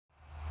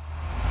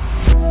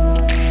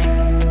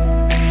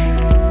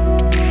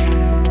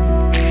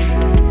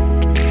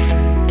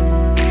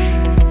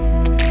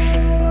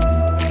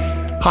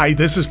Hi,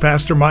 this is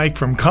Pastor Mike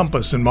from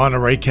Compass in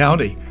Monterey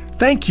County.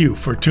 Thank you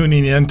for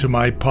tuning in to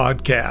my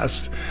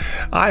podcast.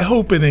 I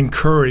hope it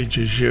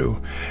encourages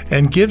you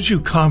and gives you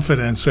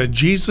confidence that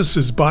Jesus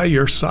is by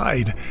your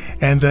side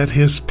and that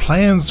His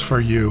plans for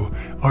you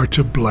are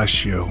to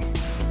bless you.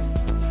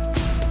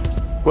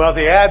 Well,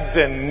 the ads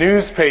in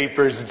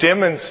newspapers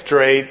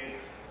demonstrate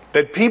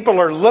that people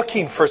are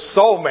looking for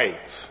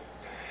soulmates.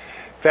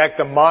 In fact,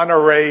 the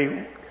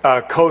Monterey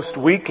Coast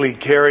Weekly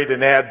carried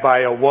an ad by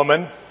a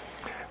woman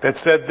that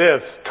said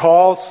this: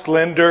 tall,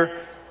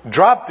 slender,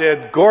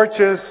 drop-dead,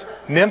 gorgeous,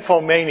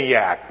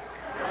 nymphomaniac.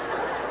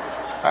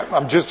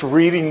 I'm just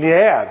reading the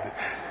ad.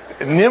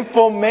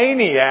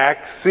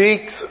 Nymphomaniac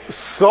seeks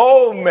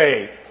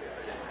soulmate.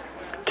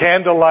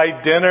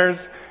 Candlelight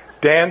dinners,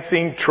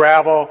 dancing,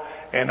 travel,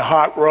 and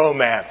hot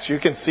romance. You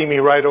can see me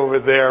right over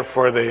there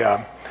for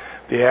the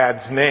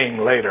ad's name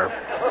later.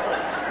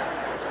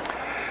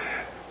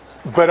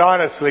 But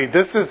honestly,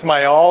 this is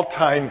my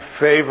all-time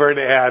favorite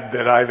ad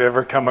that I've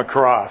ever come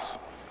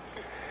across.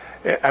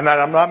 And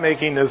I'm not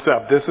making this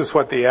up. This is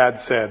what the ad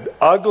said.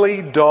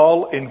 Ugly,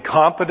 dull,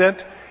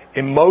 incompetent,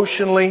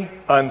 emotionally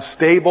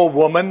unstable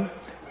woman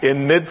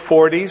in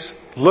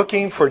mid-40s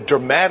looking for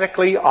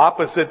dramatically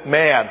opposite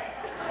man.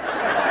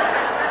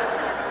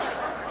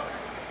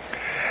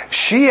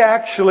 She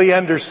actually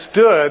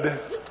understood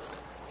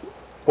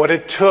what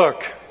it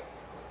took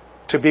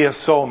to be a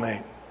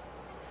soulmate.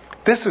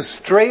 This is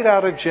straight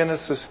out of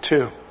Genesis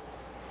 2.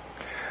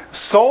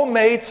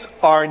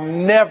 Soulmates are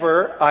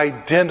never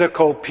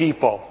identical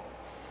people,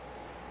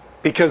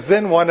 because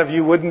then one of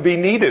you wouldn't be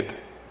needed.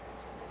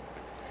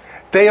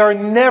 They are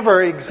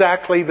never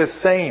exactly the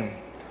same,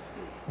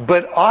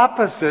 but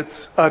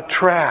opposites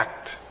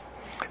attract.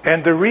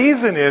 And the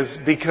reason is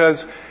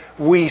because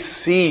we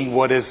see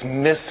what is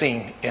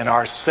missing in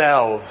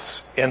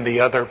ourselves in the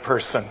other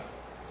person.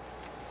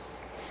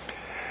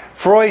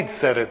 Freud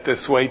said it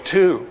this way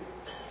too.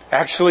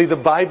 Actually, the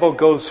Bible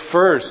goes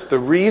first. The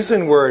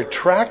reason we're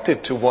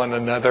attracted to one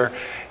another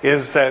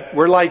is that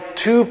we're like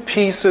two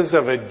pieces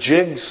of a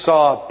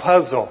jigsaw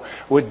puzzle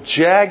with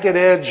jagged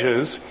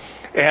edges,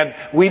 and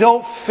we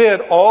don't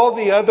fit all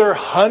the other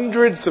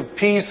hundreds of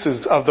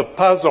pieces of the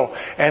puzzle.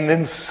 And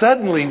then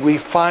suddenly we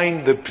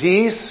find the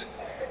piece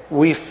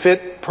we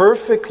fit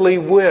perfectly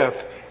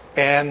with,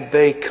 and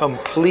they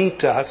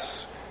complete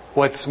us,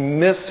 what's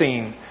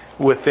missing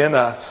within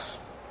us.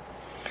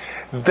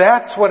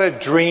 That's what a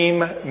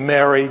dream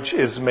marriage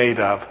is made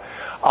of.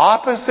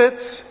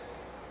 Opposites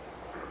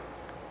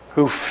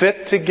who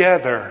fit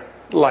together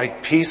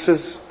like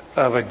pieces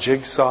of a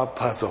jigsaw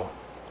puzzle.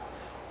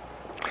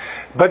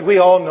 But we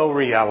all know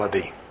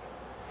reality.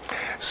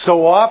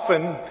 So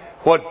often,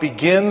 what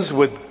begins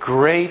with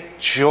great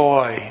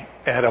joy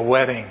at a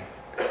wedding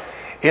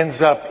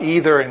ends up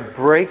either in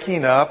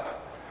breaking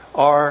up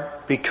or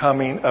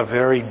becoming a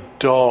very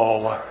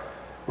dull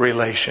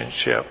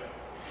relationship.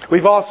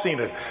 We've all seen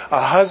it.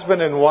 A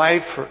husband and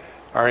wife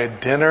are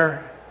at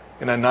dinner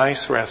in a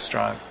nice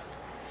restaurant,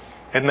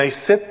 and they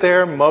sit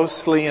there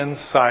mostly in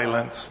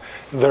silence,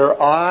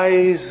 their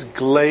eyes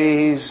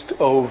glazed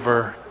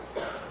over.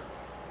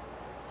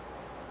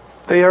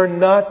 They are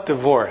not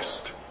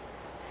divorced.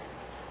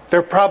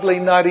 They're probably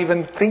not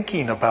even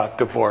thinking about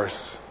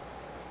divorce.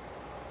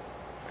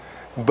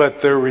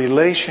 But their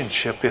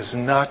relationship is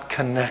not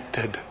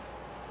connected.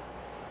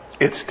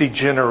 It's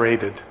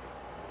degenerated.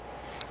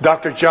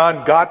 Dr.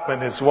 John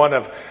Gottman is one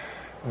of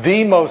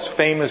the most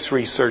famous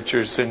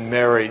researchers in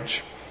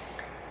marriage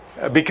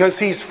because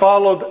he's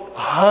followed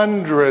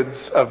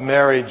hundreds of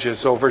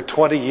marriages over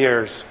 20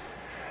 years,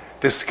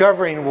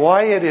 discovering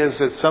why it is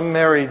that some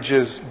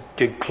marriages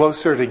get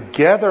closer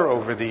together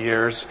over the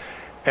years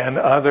and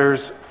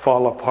others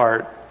fall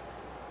apart.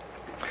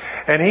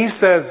 And he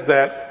says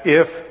that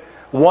if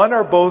one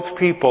or both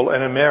people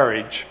in a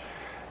marriage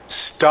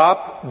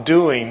stop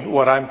doing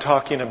what I'm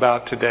talking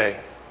about today,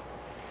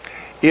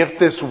 if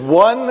this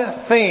one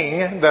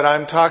thing that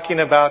I'm talking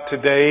about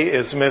today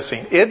is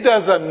missing, it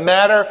doesn't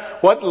matter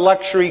what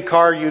luxury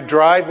car you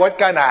drive, what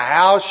kind of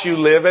house you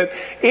live in.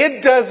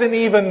 It doesn't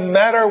even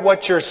matter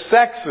what your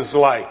sex is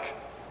like.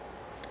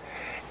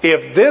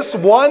 If this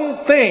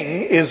one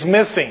thing is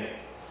missing,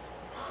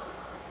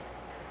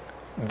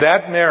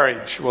 that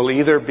marriage will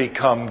either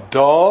become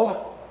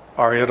dull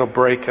or it'll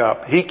break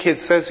up. He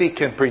says he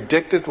can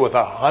predict it with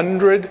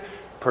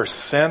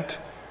 100%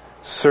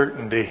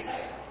 certainty.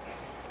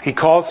 He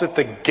calls it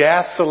the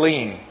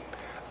gasoline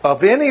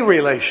of any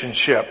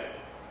relationship,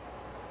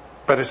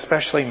 but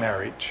especially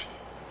marriage.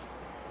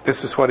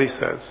 This is what he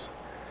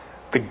says.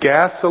 The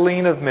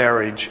gasoline of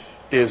marriage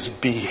is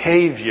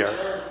behavior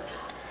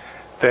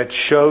that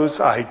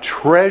shows I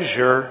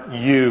treasure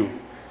you.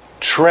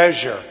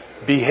 Treasure.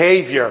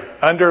 Behavior.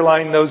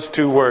 Underline those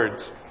two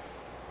words.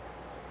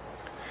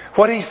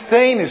 What he's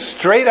saying is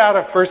straight out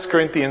of 1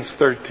 Corinthians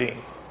 13.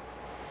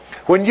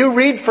 When you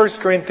read 1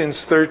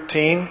 Corinthians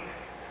 13,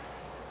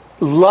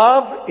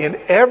 love in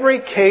every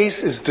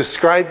case is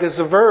described as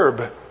a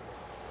verb.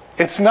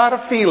 It's not a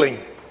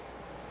feeling.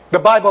 The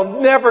Bible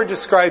never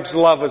describes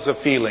love as a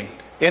feeling.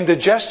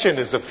 Indigestion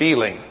is a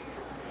feeling.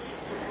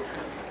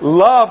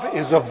 Love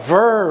is a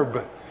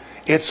verb.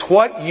 It's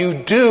what you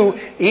do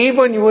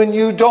even when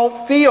you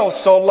don't feel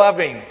so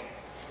loving.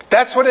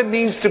 That's what it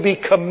means to be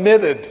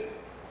committed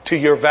to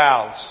your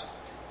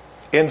vows.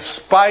 In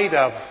spite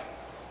of,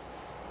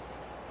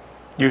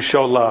 you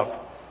show love.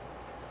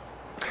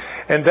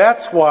 And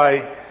that's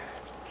why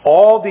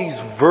all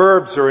these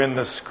verbs are in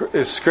the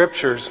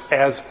scriptures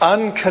as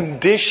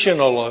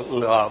unconditional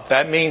love.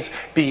 That means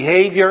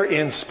behavior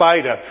in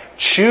spite of,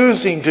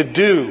 choosing to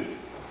do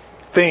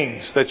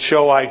things that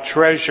show I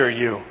treasure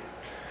you.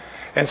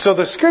 And so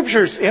the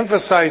scriptures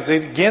emphasize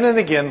it again and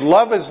again.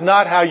 Love is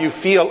not how you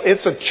feel,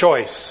 it's a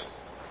choice.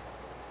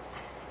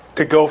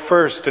 To go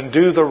first and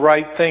do the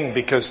right thing,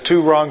 because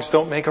two wrongs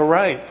don't make a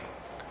right.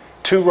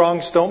 Two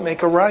wrongs don't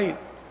make a right.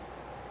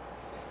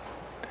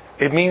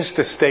 It means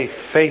to stay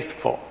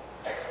faithful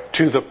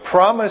to the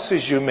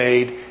promises you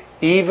made,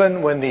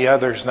 even when the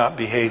other's not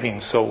behaving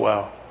so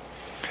well.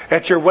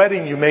 At your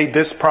wedding, you made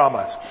this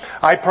promise.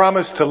 I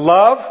promise to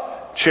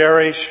love,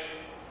 cherish,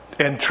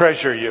 and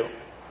treasure you,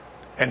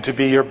 and to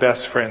be your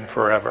best friend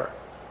forever.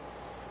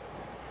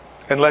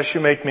 Unless you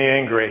make me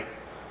angry.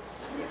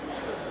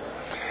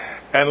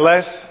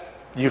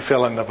 Unless you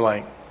fill in the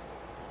blank.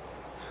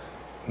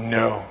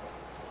 No.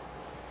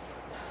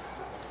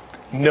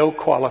 No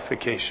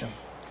qualification.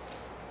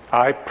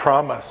 I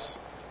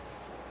promise.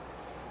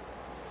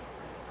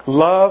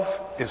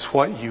 Love is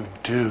what you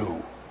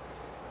do.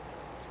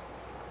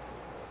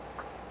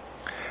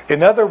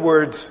 In other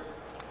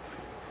words,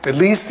 at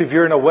least if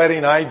you're in a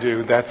wedding, I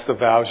do, that's the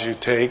vows you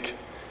take.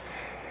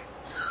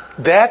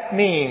 That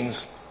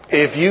means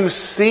if you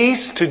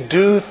cease to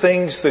do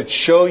things that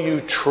show you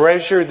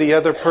treasure the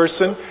other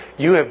person,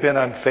 you have been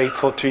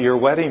unfaithful to your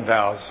wedding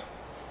vows.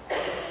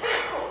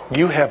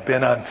 You have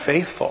been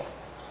unfaithful.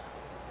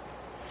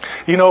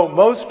 You know,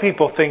 most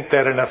people think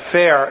that an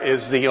affair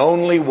is the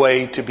only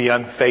way to be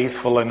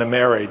unfaithful in a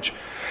marriage.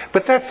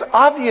 But that's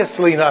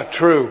obviously not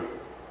true.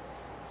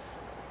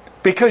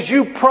 Because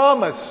you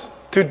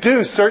promise to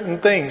do certain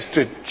things,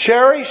 to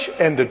cherish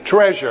and to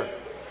treasure.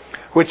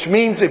 Which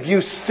means if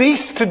you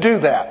cease to do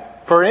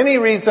that, for any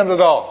reason at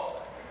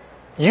all,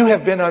 you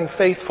have been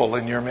unfaithful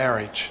in your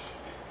marriage.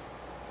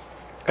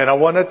 And I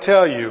want to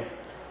tell you,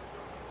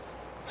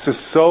 this is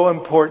so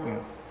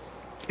important.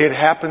 It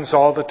happens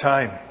all the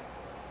time.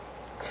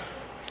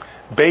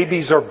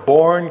 Babies are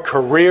born,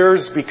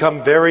 careers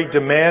become very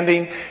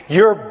demanding.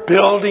 You're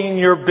building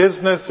your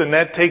business and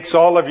that takes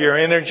all of your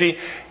energy.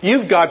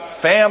 You've got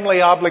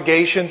family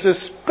obligations,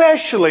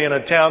 especially in a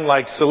town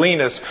like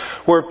Salinas,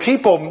 where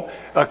people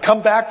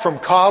come back from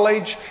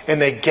college and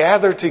they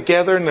gather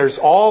together, and there's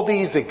all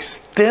these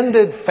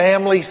extended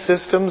family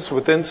systems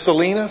within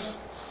Salinas.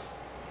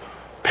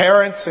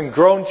 Parents and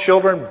grown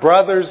children,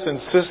 brothers and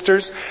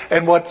sisters.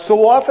 And what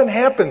so often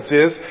happens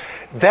is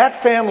that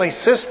family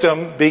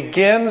system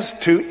begins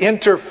to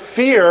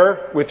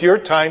interfere with your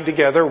time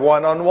together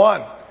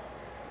one-on-one.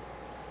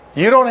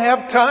 You don't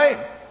have time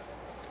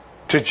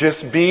to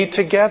just be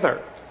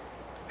together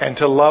and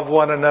to love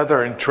one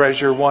another and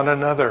treasure one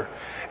another.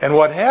 And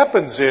what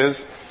happens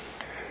is,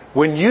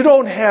 when you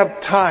don't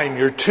have time,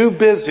 you're too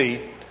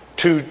busy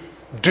to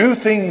do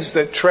things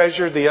that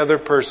treasure the other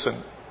person.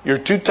 You're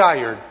too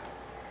tired.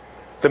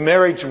 The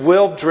marriage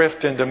will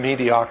drift into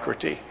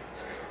mediocrity.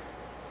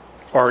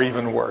 Or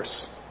even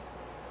worse.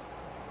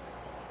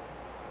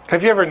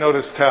 Have you ever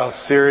noticed how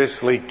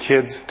seriously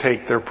kids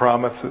take their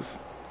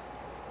promises?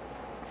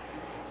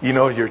 You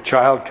know, your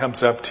child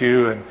comes up to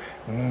you and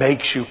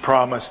makes you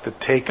promise to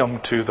take them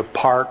to the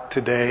park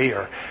today,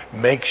 or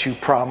makes you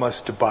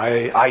promise to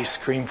buy ice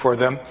cream for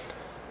them.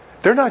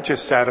 They're not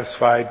just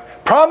satisfied.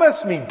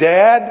 Promise me,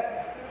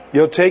 Dad,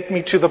 you'll take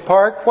me to the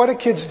park. What do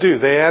kids do?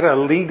 They add a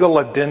legal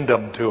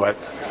addendum to it.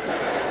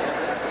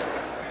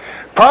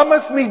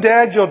 Promise me,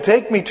 Dad, you'll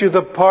take me to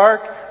the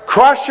park.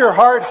 Cross your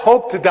heart,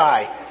 hope to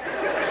die.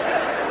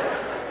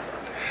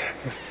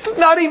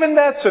 Not even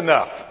that's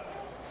enough.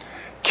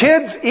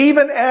 Kids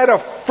even add a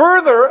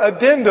further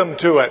addendum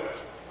to it.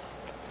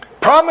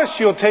 Promise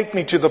you'll take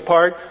me to the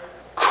park.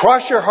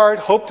 Cross your heart,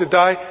 hope to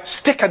die.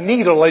 Stick a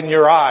needle in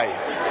your eye.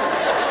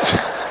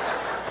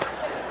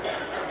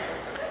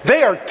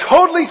 They are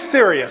totally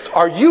serious.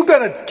 Are you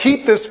going to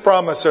keep this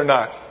promise or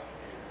not?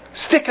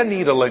 Stick a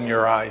needle in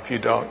your eye if you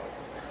don't.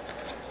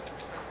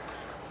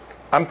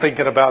 I'm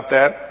thinking about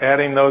that,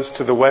 adding those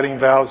to the wedding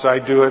vows I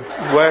do at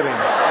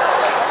weddings.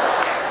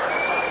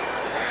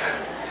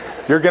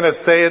 You're going to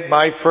say at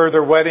my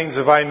further weddings,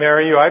 if I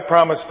marry you, I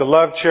promise to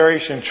love,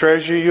 cherish, and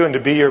treasure you, and to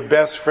be your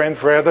best friend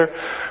forever.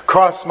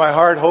 Cross my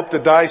heart, hope to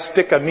die,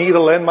 stick a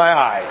needle in my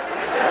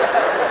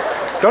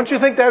eye. Don't you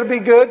think that would be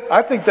good?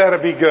 I think that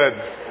would be good.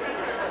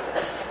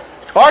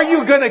 Are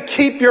you going to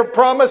keep your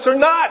promise or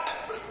not?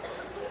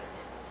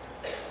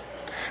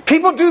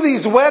 People do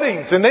these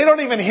weddings and they don't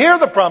even hear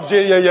the promise.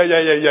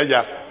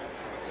 Yeah.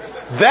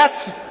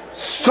 That's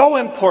so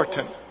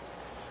important.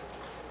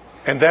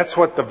 And that's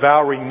what the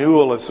vow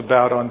renewal is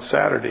about on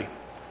Saturday.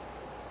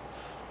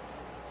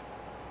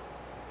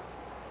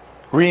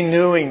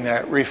 Renewing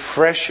that,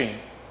 refreshing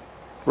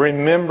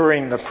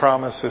remembering the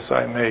promises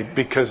I made,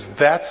 because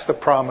that's the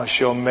promise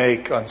you'll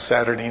make on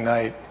Saturday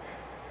night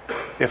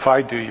if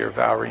I do your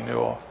vow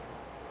renewal.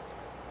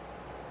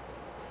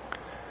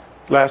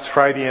 Last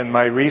Friday in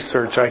my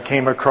research, I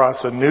came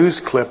across a news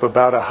clip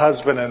about a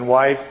husband and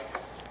wife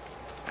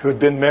who had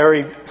been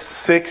married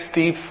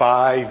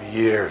 65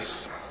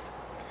 years.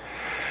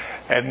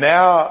 And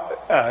now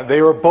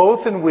they were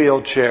both in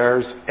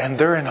wheelchairs and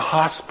they're in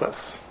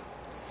hospice.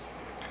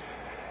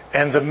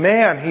 And the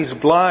man, he's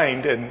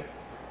blind, and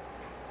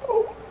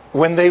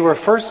when they were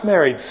first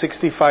married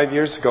 65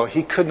 years ago,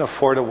 he couldn't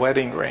afford a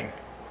wedding ring.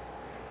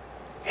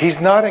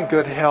 He's not in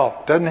good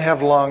health, doesn't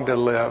have long to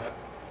live.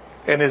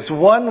 And his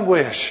one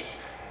wish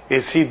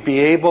is he'd be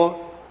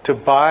able to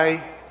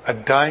buy a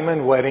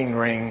diamond wedding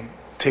ring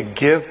to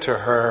give to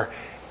her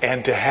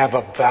and to have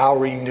a vow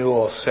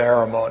renewal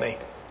ceremony.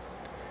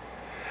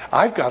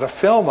 I've got a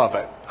film of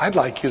it. I'd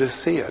like you to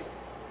see it.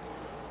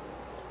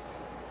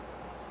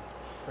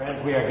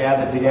 Friends, we are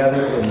gathered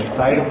together in the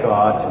sight of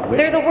God.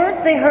 They're the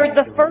words they heard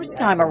the first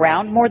time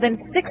around more than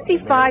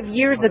 65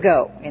 years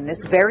ago in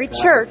this very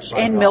church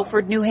in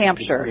Milford, New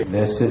Hampshire.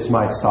 This is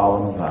my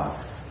solemn vow.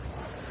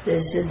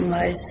 This is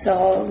my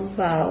solemn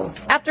vow.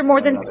 After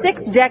more than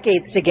 6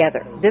 decades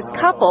together, this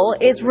couple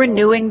is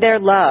renewing their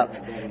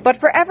love. But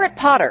for Everett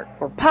Potter,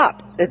 or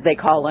Pops as they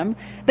call him,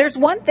 there's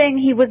one thing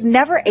he was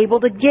never able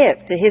to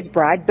give to his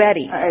bride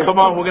Betty. Come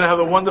on, we're going to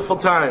have a wonderful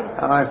time.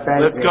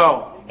 Let's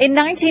go. In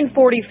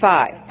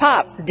 1945,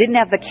 Pops didn't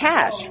have the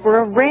cash for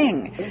a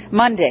ring.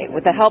 Monday,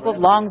 with the help of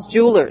Long's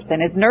Jewelers and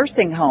his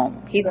nursing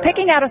home, he's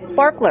picking out a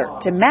sparkler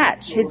to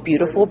match his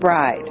beautiful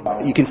bride.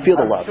 You can feel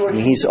the love. I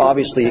mean, he's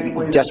obviously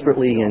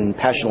desperately and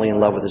passionately in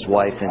love with his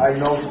wife. And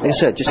like I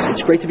said,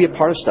 it's great to be a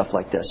part of stuff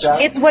like this.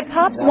 It's what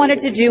Pops wanted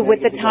to do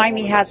with the time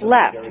he has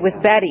left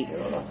with Betty.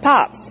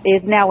 Pops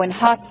is now in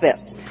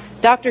hospice.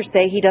 Doctors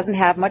say he doesn't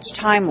have much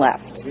time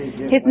left.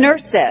 His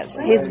nurse says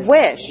his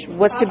wish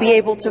was to be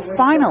able to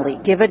finally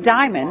give a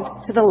diamond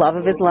to the love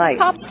of his life.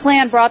 Pop's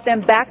plan brought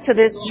them back to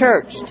this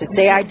church to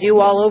say I do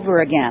all over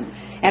again,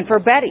 and for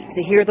Betty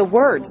to hear the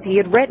words he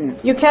had written.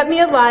 You kept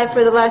me alive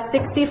for the last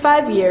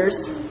 65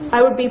 years.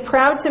 I would be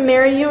proud to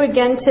marry you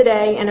again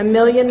today and a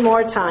million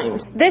more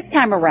times. This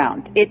time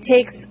around, it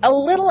takes a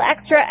little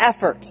extra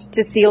effort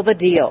to seal the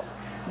deal.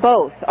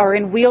 Both are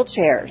in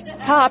wheelchairs.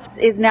 Pops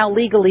is now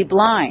legally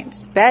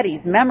blind.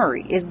 Betty's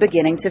memory is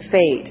beginning to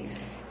fade.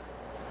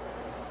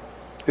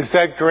 Is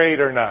that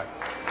great or not?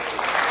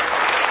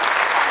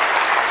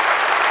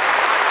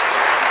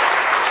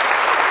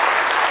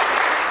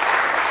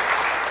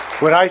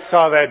 When I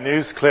saw that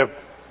news clip,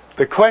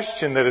 the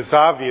question that is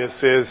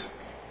obvious is,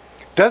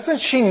 doesn't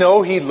she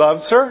know he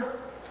loves her?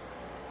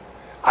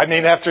 I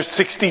mean, after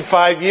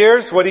 65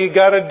 years, what do you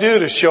got to do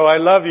to show I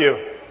love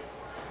you?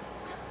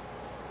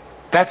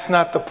 That's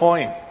not the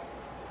point.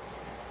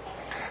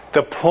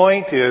 The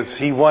point is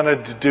he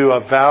wanted to do a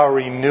vow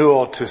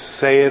renewal to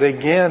say it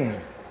again.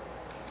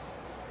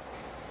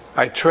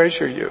 I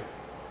treasure you.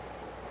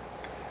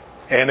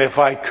 And if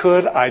I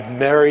could, I'd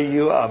marry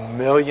you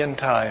 1,000,000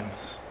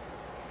 times.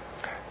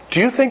 Do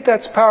you think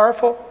that's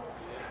powerful?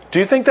 Do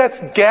you think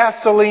that's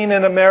gasoline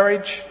in a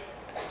marriage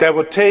that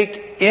will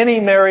take any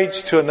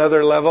marriage to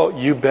another level?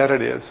 You bet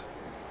it is.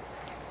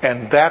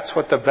 And that's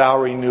what the vow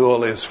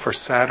renewal is for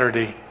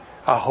Saturday.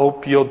 I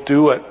hope you'll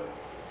do it,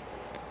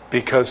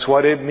 because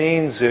what it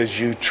means is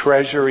you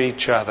treasure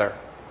each other.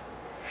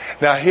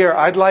 Now here,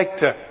 I'd like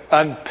to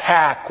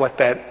unpack what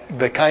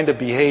the kind of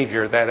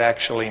behavior that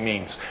actually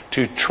means,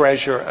 to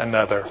treasure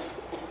another.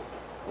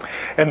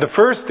 And the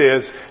first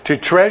is, to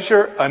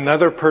treasure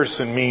another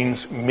person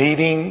means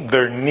meeting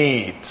their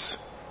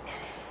needs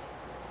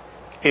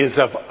is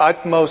of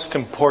utmost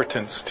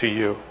importance to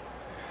you.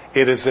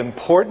 It is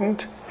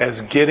important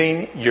as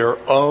getting your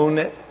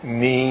own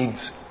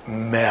needs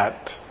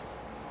met.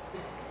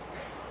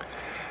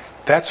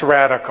 That's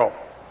radical.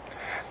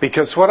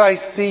 Because what I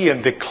see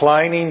in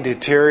declining,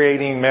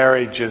 deteriorating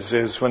marriages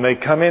is when they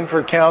come in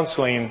for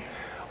counseling,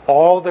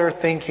 all they're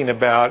thinking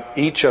about,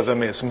 each of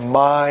them, is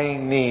my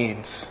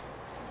needs.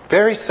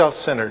 Very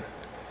self-centered.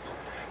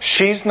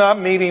 She's not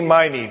meeting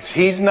my needs.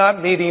 He's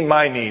not meeting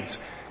my needs.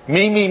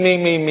 Me, me, me,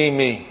 me, me,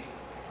 me.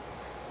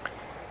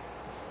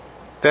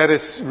 That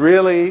is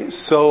really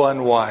so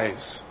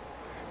unwise.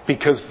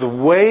 Because the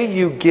way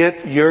you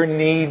get your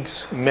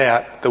needs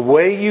met, the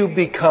way you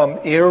become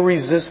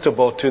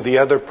irresistible to the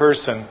other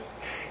person,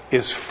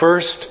 is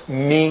first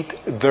meet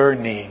their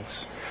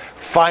needs.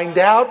 Find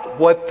out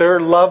what their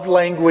love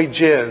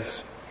language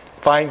is.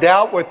 Find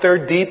out what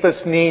their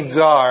deepest needs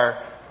are,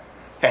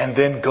 and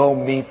then go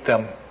meet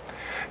them.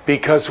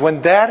 Because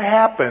when that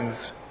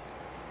happens,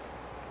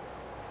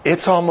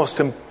 it's almost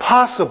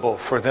impossible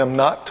for them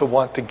not to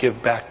want to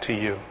give back to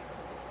you.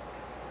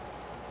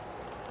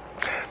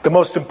 The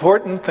most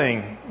important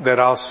thing that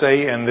I'll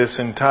say in this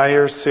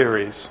entire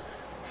series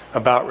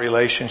about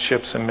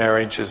relationships and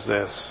marriage is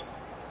this.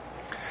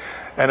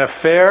 An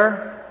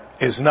affair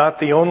is not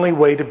the only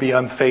way to be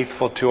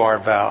unfaithful to our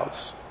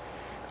vows.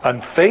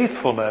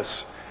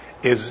 Unfaithfulness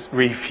is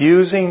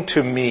refusing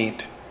to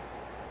meet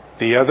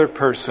the other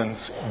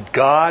person's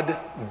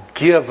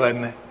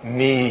God-given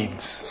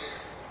needs,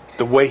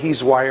 the way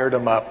He's wired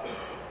them up.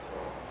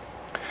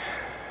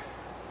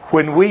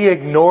 When we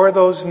ignore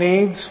those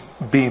needs,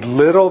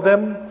 belittle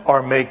them,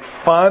 or make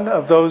fun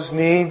of those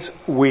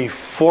needs, we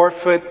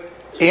forfeit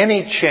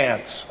any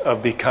chance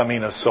of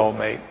becoming a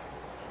soulmate.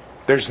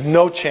 There's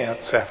no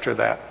chance after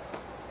that.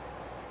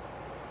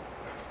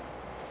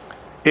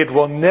 It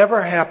will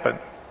never happen,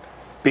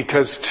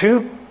 because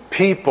two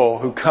people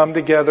who come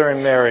together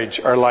in marriage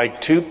are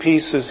like two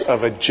pieces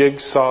of a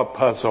jigsaw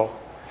puzzle.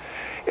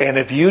 And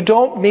if you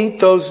don't meet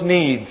those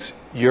needs,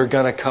 you're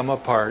going to come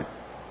apart.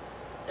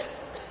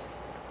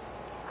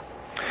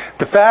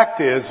 The fact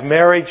is,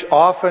 marriage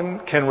often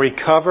can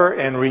recover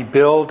and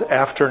rebuild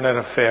after an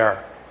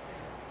affair.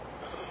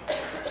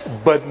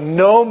 But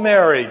no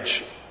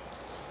marriage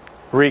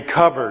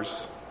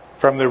recovers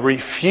from the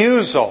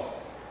refusal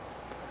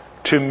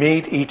to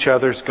meet each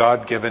other's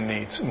God-given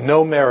needs.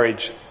 No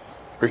marriage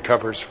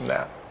recovers from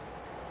that.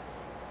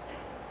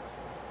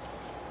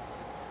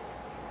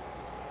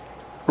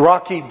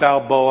 Rocky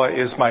Balboa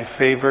is my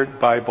favorite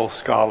Bible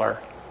scholar.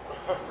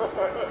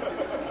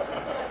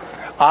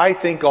 I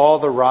think all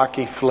the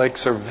Rocky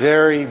flicks are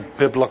very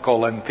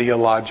biblical and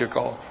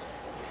theological.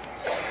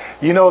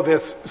 You know,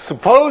 this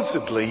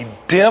supposedly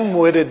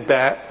dim-witted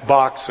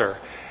boxer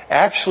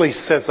actually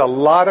says a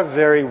lot of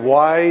very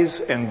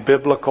wise and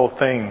biblical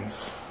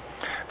things.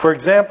 For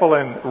example,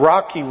 in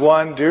Rocky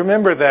 1, do you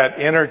remember that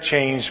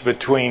interchange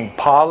between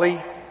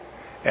Polly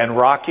and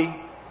Rocky?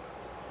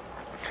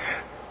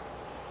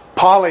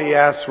 Polly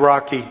asks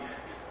Rocky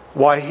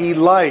why he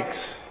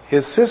likes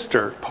his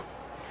sister.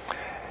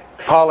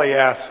 Polly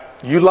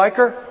asks, "You like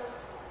her?"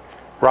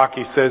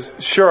 Rocky says,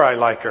 "Sure, I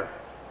like her."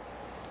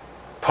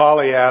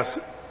 Polly asks,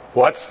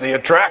 "What's the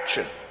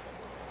attraction?"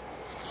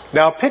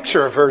 Now, a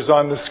picture of her's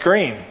on the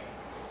screen.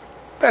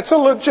 That's a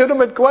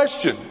legitimate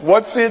question.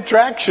 What's the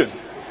attraction?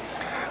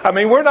 I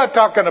mean, we're not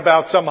talking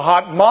about some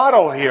hot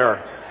model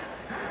here.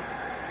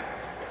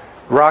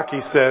 Rocky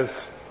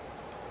says,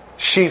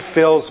 "She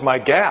fills my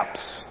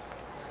gaps."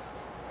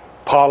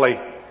 Polly,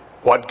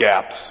 "What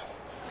gaps?"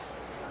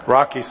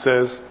 Rocky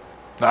says,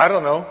 "I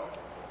don't know.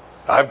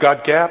 I've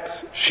got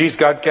gaps. She's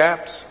got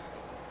gaps.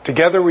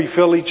 Together we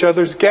fill each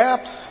other's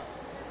gaps."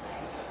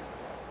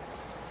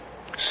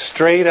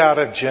 Straight out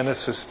of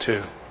Genesis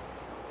 2.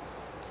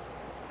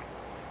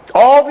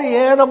 All the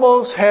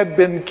animals had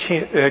been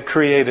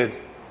created.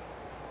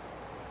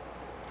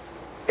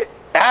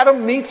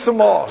 Adam meets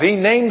them all. He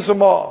names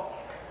them all.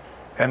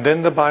 And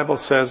then the Bible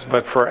says,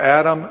 "But for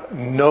Adam,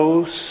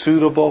 no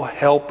suitable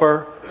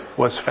helper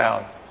was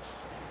found."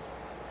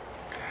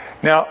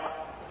 Now,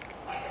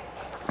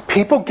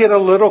 people get a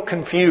little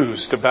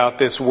confused about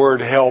this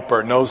word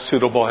helper, no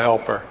suitable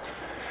helper.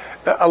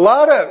 A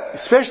lot of,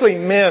 especially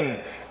men,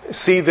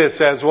 see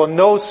this as, well,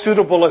 no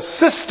suitable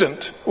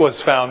assistant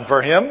was found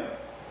for him.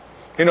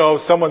 You know,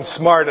 someone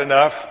smart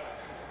enough,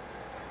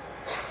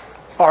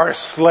 or a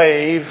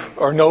slave,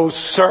 or no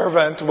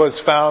servant was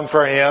found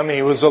for him.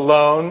 He was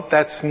alone.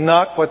 That's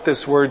not what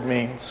this word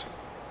means.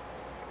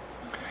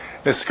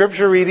 The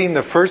scripture reading,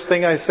 the first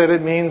thing I said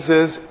it means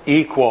is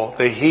equal.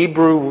 The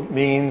Hebrew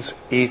means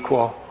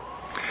equal.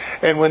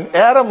 And when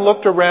Adam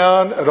looked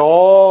around at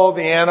all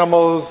the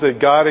animals that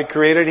God had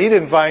created, he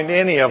didn't find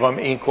any of them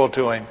equal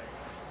to him.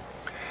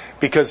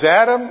 Because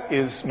Adam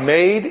is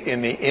made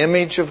in the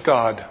image of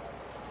God.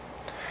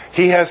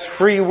 He has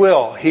free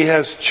will. He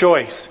has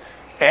choice.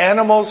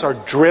 Animals are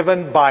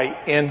driven by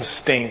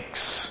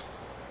instincts.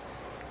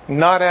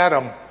 Not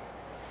Adam.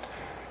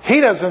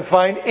 He doesn't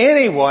find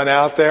anyone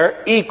out there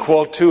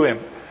equal to him.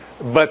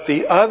 But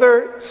the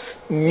other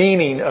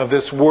meaning of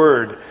this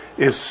word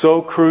is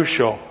so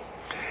crucial.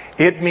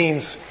 It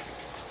means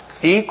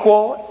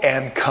equal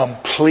and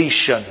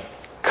completion.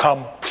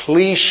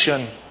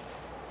 Completion.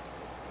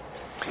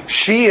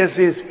 She is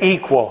his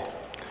equal.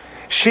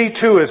 She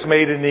too is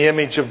made in the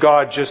image of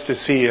God just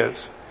as he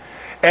is.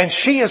 And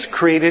she is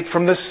created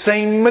from the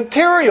same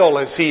material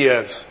as he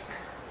is.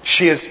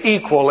 She is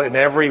equal in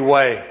every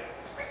way.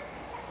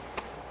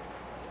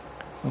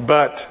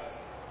 But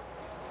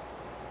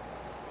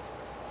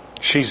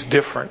she's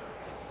different.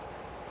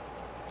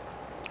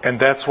 And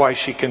that's why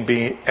she can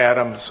be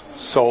Adam's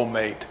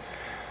soulmate.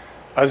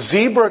 A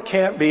zebra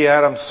can't be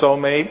Adam's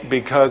soulmate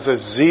because a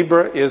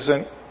zebra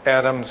isn't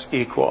Adam's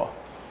equal.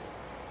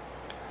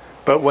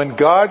 But when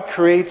God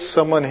creates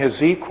someone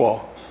his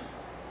equal,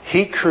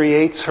 he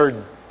creates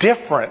her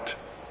different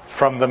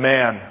from the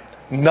man,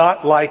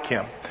 not like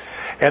him.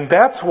 And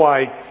that's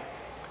why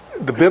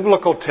the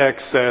biblical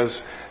text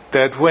says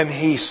that when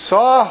he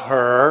saw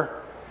her,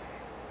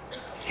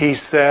 he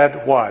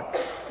said what?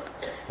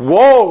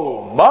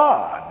 Whoa,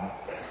 man.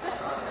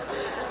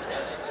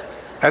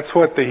 That's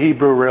what the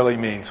Hebrew really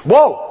means.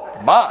 Whoa,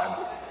 man.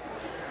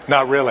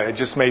 Not really, I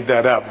just made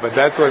that up. But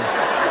that's what,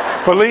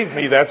 believe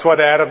me, that's what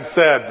Adam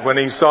said when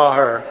he saw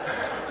her.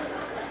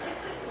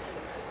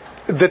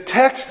 The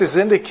text is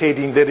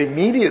indicating that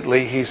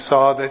immediately he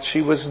saw that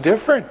she was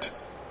different.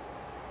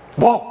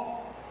 Whoa,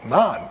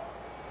 man.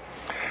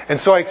 And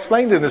so I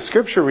explained in the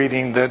scripture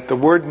reading that the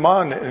word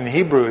man in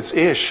Hebrew is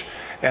ish,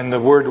 and the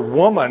word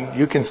woman,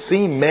 you can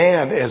see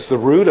man as the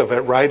root of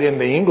it right in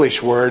the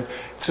English word.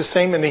 It's the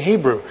same in the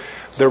Hebrew.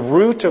 The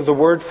root of the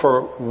word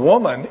for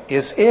woman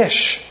is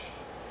ish.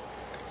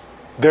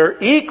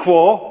 They're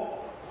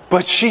equal,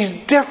 but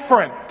she's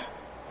different.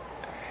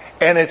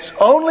 And it's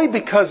only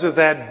because of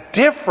that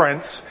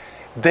difference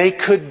they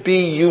could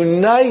be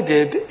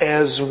united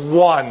as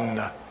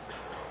one.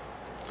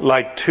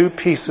 Like two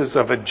pieces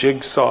of a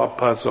jigsaw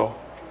puzzle.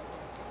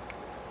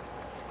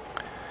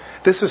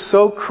 This is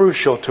so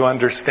crucial to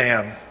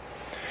understand.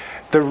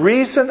 The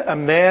reason a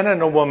man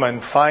and a woman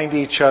find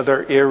each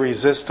other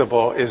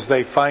irresistible is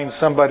they find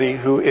somebody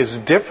who is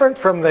different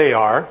from they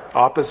are,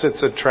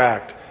 opposites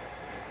attract,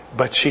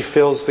 but she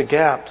fills the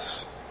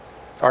gaps,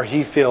 or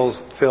he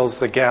fills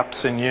the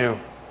gaps in you.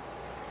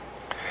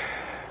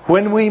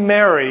 When we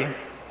marry,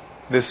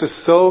 this is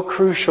so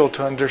crucial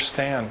to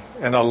understand,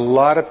 and a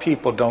lot of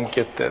people don't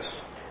get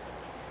this.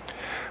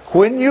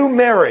 When you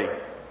marry,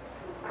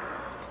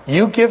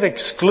 you give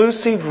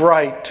exclusive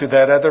right to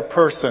that other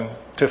person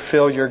to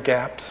fill your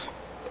gaps.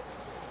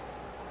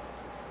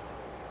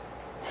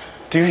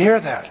 Do you hear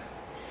that?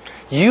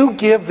 You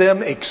give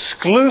them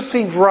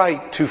exclusive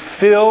right to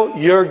fill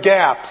your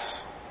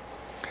gaps.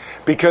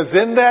 Because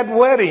in that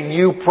wedding,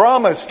 you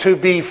promise to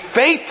be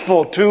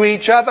faithful to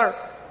each other.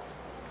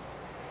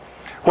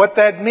 What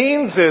that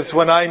means is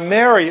when I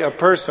marry a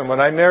person, when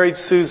I married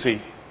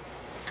Susie,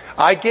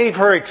 I gave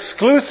her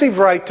exclusive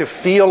right to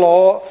fill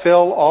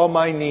all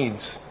my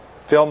needs,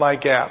 fill my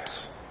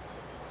gaps.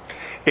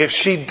 If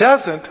she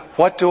doesn't,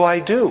 what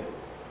do?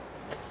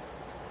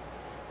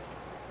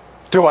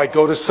 Do I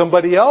go to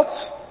somebody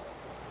else?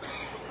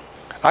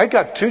 I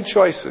got two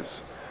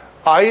choices.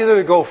 I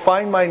either go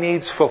find my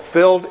needs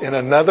fulfilled in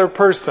another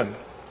person,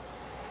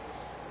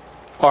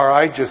 or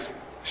I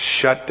just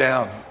shut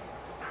down.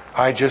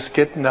 I just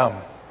get numb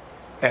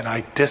and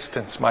I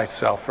distance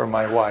myself from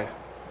my wife.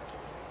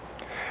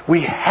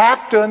 We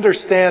have to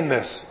understand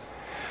this.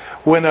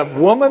 When a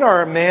woman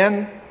or a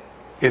man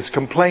is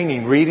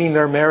complaining, reading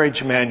their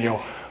marriage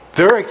manual,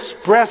 they're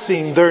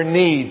expressing their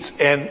needs.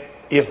 And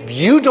if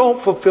you don't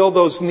fulfill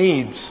those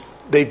needs,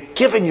 they've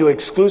given you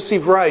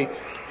exclusive right.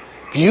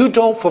 If you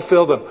don't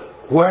fulfill them,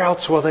 where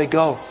else will they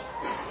go?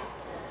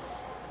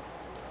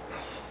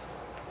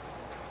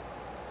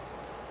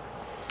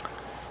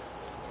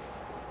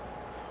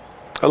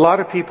 A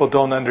lot of people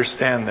don't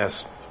understand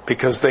this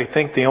because they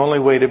think the only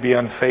way to be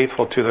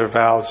unfaithful to their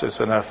vows is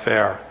an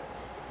affair.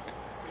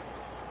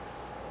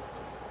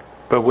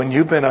 But when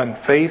you've been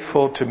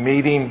unfaithful to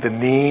meeting the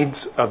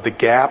needs of the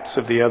gaps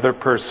of the other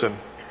person,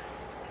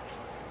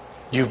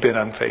 you've been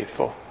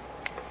unfaithful.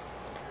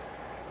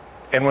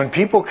 And when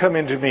people come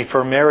into me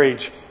for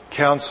marriage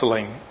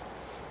counseling,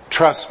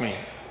 trust me,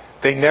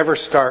 they never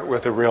start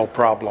with a real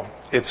problem.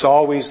 It's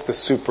always the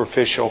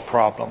superficial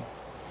problem.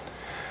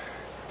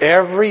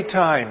 Every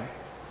time,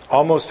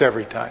 almost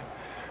every time,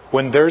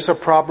 when there's a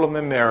problem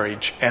in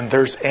marriage and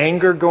there's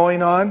anger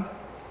going on,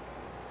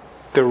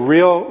 the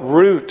real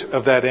root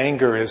of that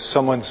anger is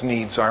someone's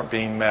needs aren't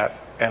being met.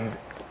 And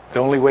the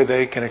only way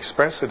they can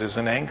express it is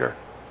in anger.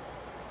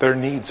 Their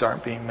needs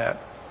aren't being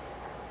met.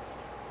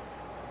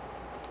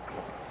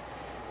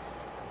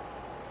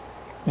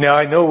 Now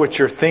I know what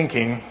you're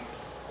thinking.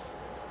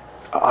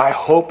 I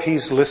hope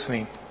he's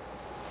listening.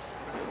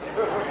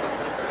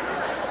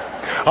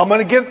 I'm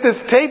going to get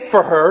this tape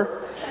for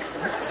her.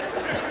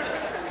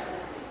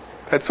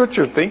 That's what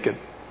you're thinking.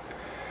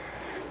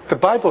 The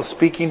Bible's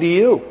speaking to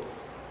you.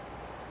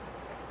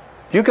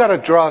 You got to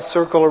draw a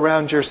circle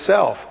around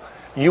yourself.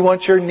 You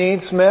want your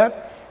needs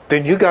met?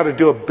 Then you got to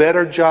do a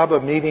better job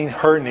of meeting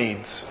her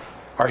needs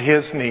or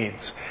his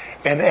needs.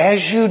 And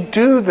as you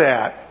do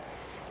that,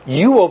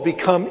 you will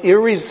become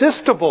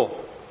irresistible.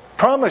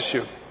 Promise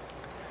you.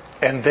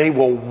 And they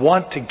will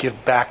want to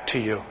give back to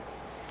you.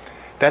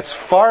 That's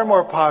far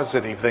more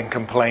positive than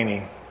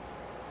complaining.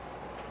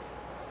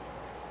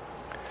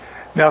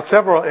 Now,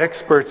 several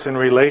experts in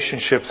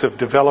relationships have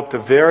developed a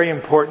very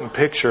important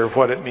picture of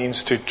what it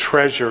means to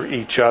treasure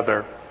each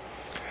other.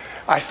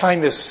 I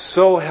find this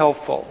so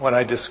helpful when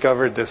I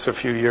discovered this a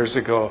few years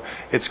ago.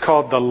 It's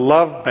called the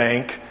love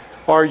bank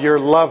or your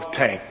love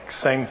tank.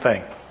 Same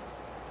thing.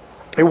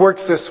 It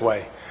works this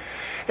way.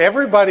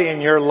 Everybody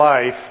in your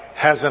life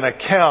has an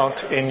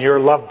account in your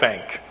love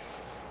bank.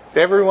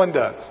 Everyone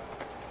does.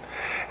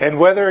 And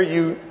whether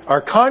you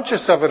are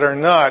conscious of it or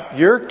not,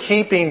 you're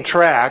keeping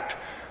track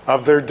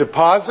of their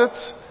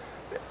deposits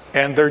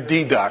and their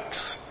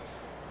deducts.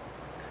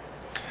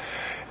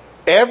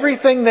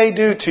 Everything they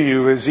do to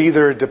you is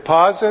either a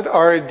deposit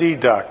or a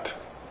deduct.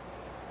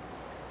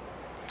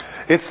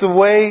 It's the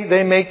way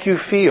they make you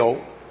feel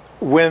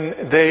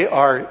when they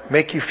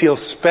make you feel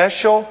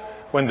special,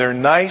 when they're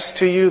nice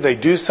to you, they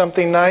do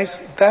something nice,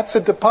 that's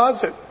a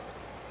deposit.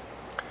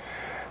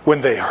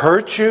 When they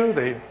hurt you,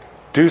 they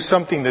do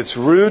something that's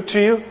rude to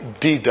you,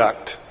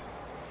 deduct.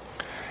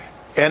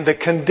 And the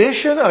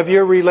condition of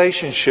your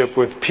relationship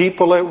with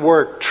people at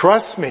work,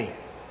 trust me,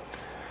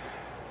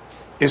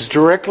 is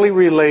directly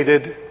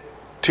related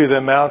to the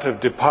amount of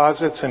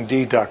deposits and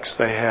deducts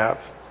they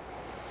have.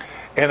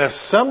 And if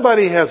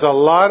somebody has a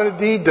lot of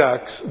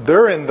deducts,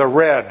 they're in the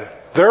red.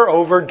 They're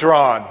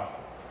overdrawn.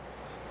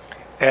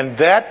 And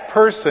that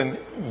person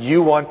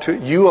you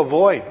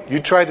avoid. You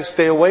try to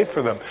stay away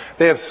from them.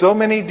 They have so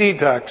many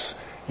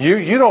deducts,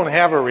 you don't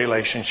have a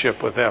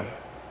relationship with them.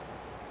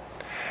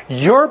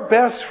 Your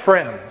best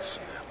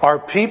friends are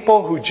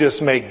people who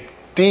just make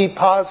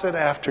deposit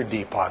after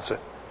deposit.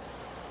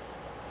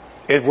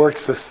 It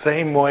works the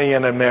same way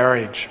in a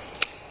marriage.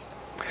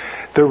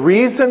 The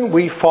reason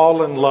we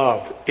fall in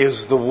love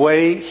is the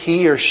way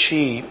he or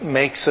she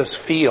makes us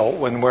feel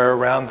when we're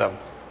around them.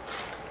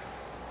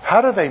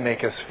 How do they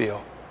make us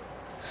feel?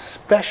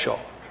 Special,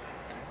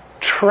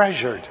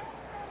 treasured,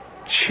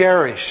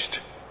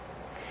 cherished.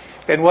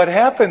 And what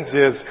happens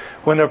is,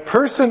 when a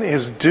person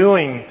is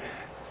doing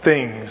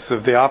things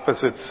of the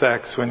opposite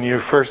sex when you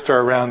first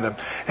are around them,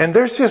 and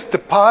there's just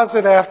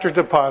deposit after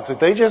deposit,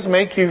 they just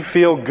make you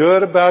feel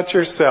good about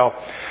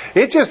yourself.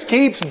 It just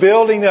keeps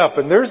building up,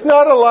 and there's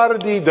not a lot of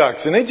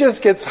deducts, and it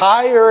just gets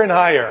higher and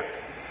higher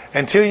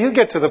until you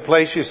get to the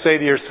place you say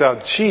to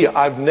yourself, gee,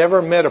 I've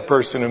never met a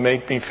person who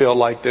made me feel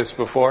like this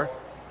before.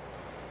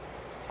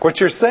 What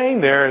you're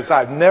saying there is,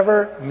 I've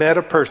never met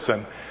a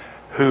person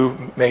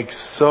who makes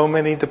so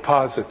many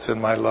deposits in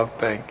my love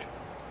bank.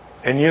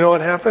 And you know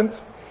what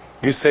happens?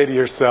 You say to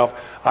yourself,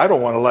 I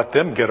don't want to let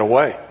them get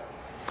away.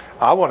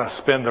 I want to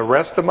spend the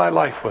rest of my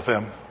life with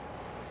them.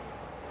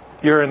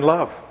 You're in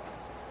love.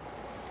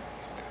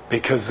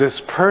 Because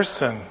this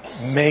person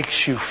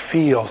makes you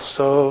feel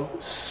so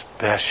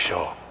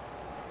special.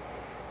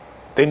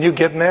 Then you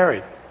get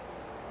married.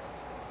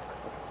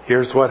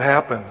 Here's what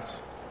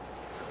happens.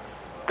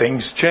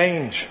 Things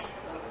change.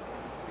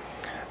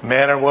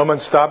 Man and woman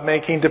stop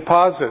making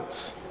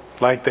deposits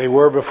like they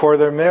were before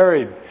they're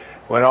married,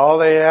 when all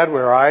they had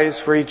were eyes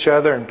for each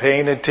other and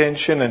paying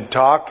attention and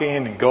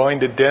talking and going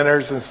to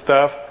dinners and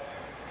stuff.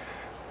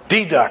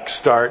 Deducts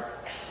start.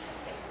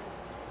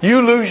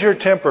 You lose your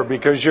temper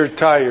because you're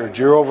tired,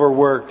 you're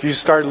overworked, you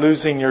start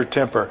losing your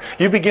temper.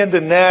 You begin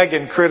to nag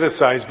and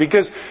criticize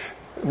because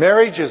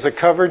marriage is a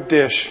covered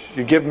dish.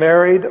 You get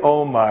married,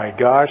 oh my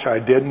gosh, I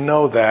didn't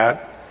know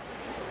that.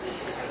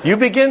 You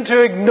begin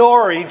to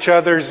ignore each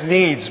other's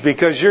needs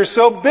because you're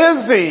so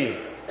busy.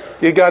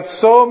 You got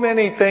so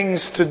many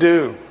things to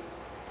do.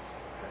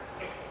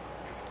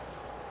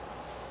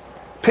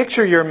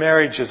 Picture your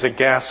marriage as a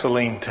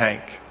gasoline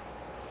tank.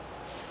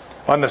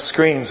 On the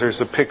screens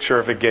there's a picture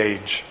of a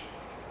gauge.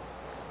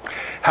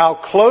 How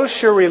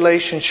close your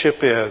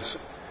relationship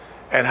is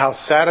and how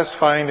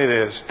satisfying it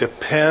is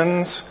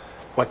depends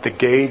what the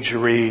gauge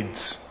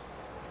reads.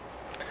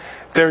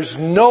 There's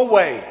no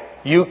way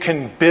you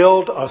can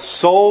build a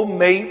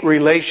soulmate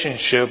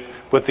relationship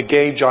with the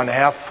gauge on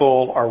half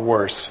full or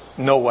worse.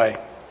 No way.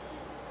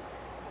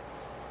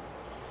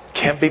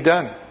 Can't be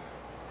done.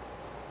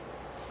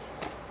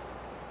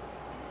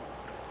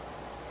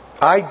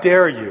 I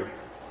dare you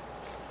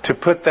to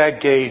put that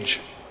gauge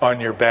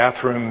on your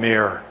bathroom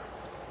mirror.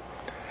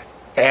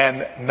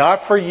 And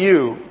not for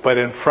you, but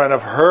in front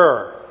of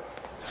her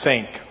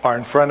sink or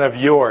in front of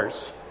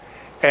yours.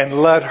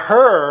 And let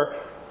her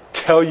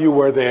tell you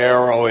where the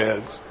arrow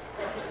is.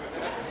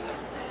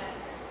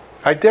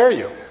 I dare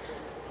you.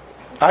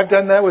 I've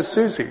done that with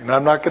Susie, and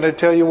I'm not going to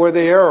tell you where the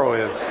arrow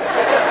is.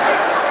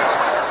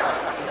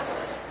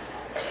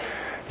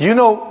 You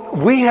know,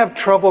 we have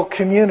trouble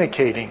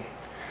communicating.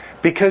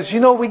 Because,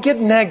 we get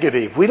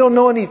negative. We don't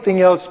know anything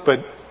else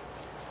but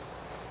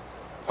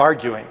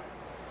arguing.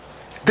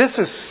 This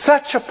is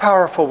such a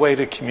powerful way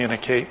to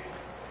communicate.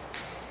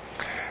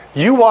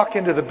 You walk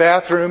into the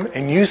bathroom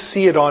and you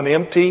see it on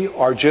empty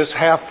or just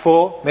half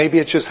full. Maybe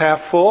it's just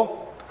half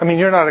full. I mean,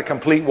 you're not a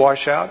complete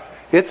washout.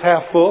 It's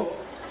half full.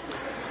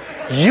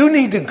 You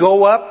need to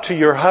go up to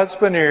your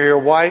husband or your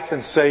wife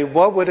and say,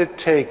 what would it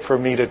take for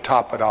me to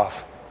top it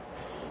off?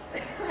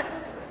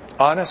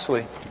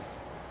 Honestly.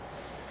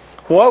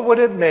 What would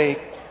it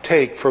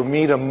take for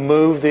me to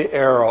move the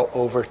arrow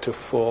over to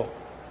full?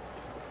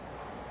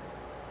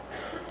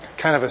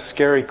 Kind of a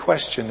scary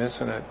question,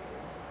 isn't it?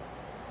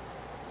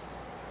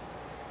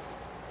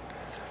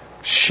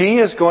 She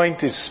is going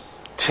to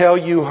tell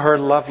you her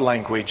love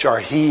language, or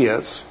he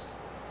is.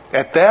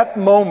 At that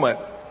moment,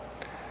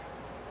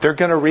 they're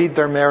going to read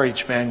their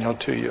marriage manual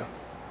to you.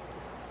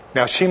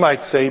 Now, she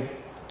might say,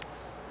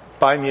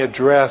 buy me a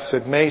dress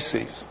at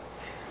Macy's.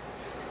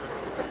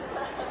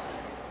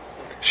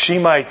 She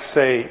might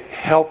say,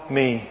 help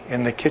me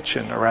in the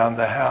kitchen around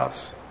the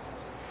house.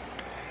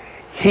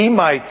 He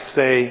might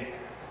say,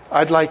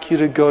 I'd like you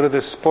to go to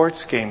the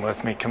sports game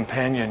with me,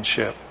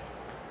 companionship.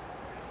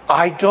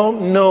 I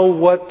don't know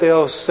what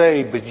they'll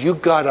say, but you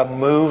got to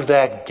move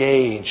that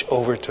gauge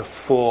over to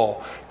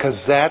full,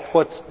 because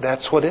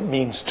that's what it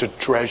means to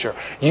treasure.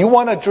 You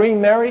want a dream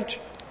marriage?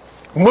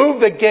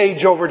 Move the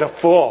gauge over to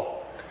full.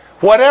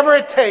 Whatever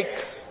it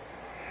takes.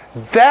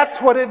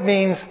 That's what it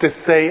means to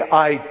say,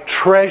 I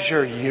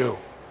treasure you.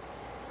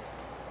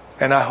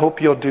 And I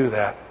hope you'll do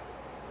that.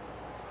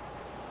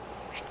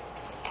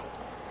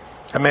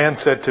 A man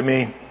said to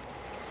me,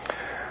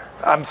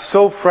 I'm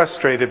so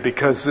frustrated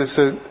because this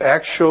is an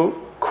actual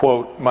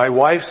quote. My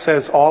wife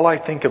says, all I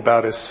think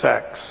about is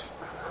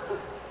sex.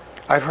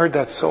 I've heard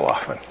that so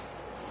often.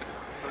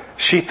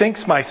 She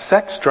thinks my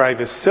sex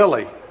drive is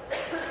silly.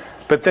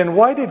 But then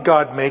why did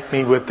God make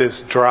me with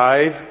this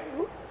drive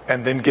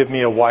and then give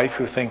me a wife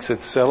who thinks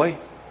it's silly?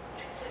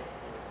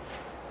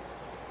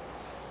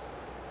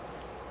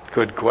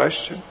 Good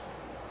question.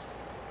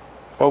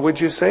 What would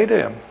you say to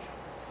him?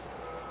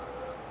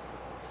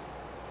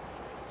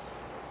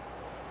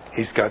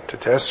 He's got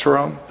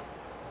testosterone.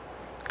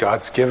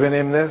 God's given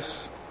him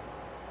this.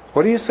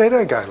 What do you say to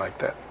a guy like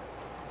that?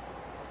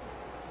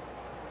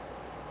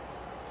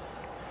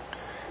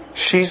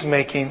 She's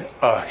making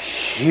a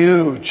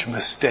huge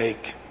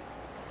mistake.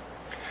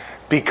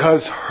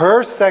 Because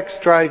her sex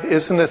drive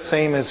isn't the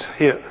same as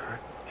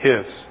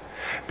his.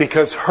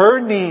 Because her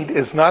need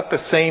is not the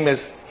same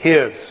as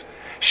his.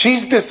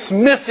 She's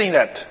dismissing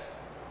it.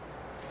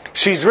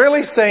 She's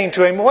really saying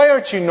to him, why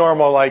aren't you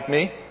normal like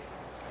me?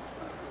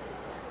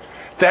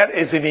 That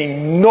is an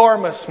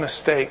enormous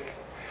mistake.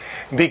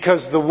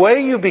 Because the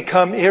way you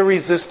become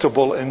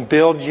irresistible and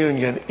build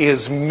union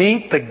is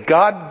meet the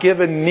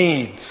God-given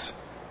needs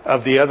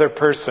of the other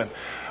person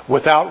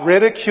without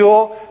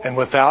ridicule and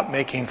without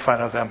making fun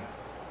of them.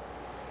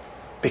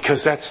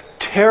 Because that's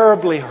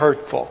terribly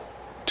hurtful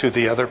to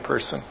the other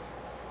person.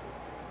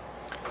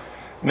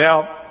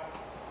 Now,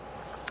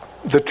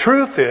 the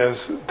truth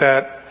is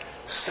that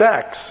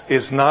sex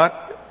is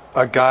not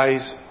a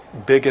guy's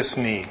biggest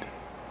need.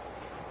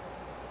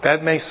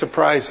 That may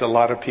surprise a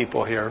lot of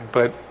people here,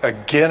 but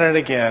again and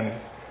again,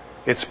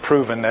 it's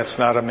proven that's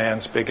not a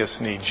man's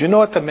biggest need. Do you know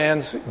what the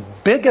man's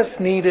biggest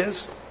need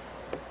is?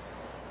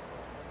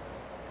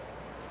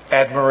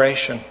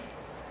 Admiration.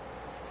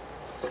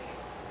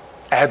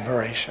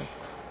 Admiration.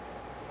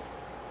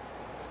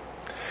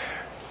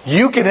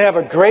 You can have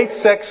a great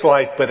sex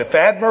life, but if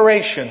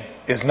admiration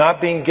is not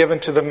being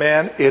given to the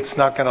man, it's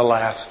not going to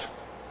last.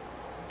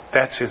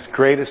 That's his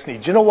greatest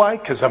need. Do you know why?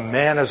 Because a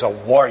man is a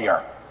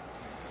warrior.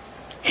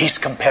 He's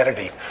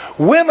competitive.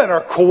 Women are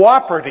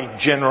cooperative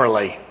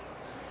generally.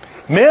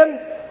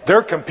 Men,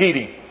 they're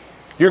competing.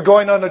 You're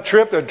going on a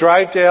trip, a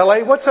drive to LA.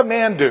 What's a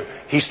man do?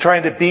 He's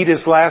trying to beat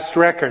his last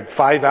record,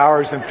 5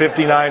 hours and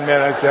 59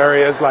 minutes. There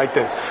he is like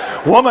this.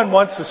 Woman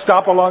wants to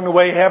stop along the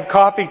way, have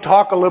coffee,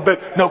 talk a little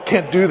bit. No,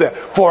 can't do that.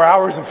 4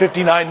 hours and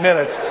 59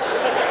 minutes.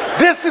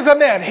 This is a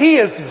man. He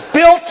is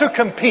built to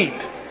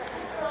compete.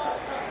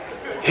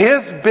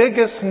 His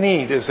biggest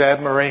need is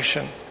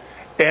admiration.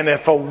 And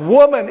if a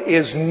woman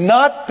is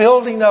not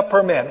building up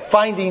her man,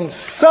 finding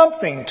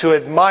something to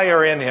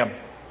admire in him,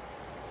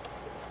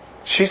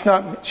 she's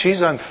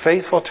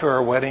unfaithful to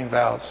her wedding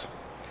vows.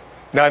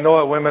 Now I know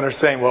what women are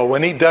saying, well,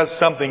 when he does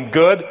something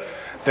good,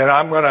 then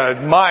I'm going to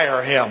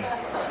admire him.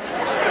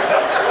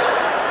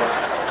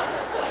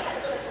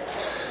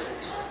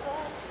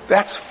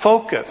 That's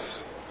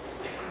focus.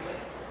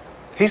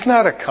 He's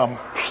not a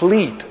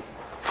complete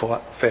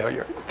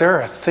failure.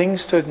 There are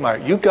things to admire.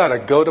 You've got to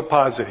go to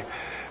positive.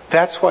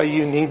 That's why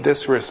you need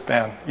this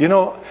wristband. You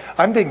know,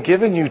 I've been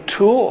giving you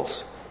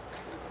tools.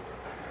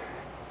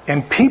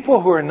 And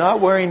people who are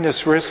not wearing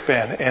this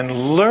wristband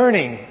and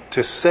learning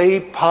to say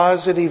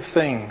positive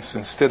things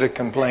instead of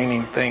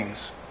complaining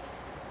things,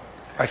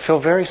 I feel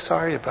very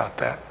sorry about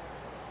that.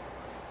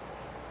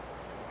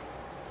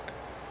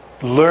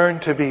 Learn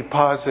to be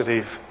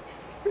positive.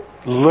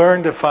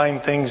 Learn to find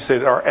things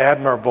that are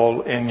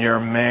admirable in your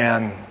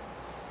man.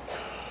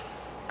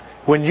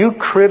 When you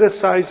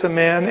criticize a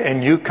man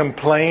and you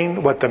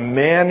complain, what the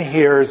man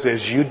hears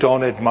is, you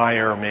don't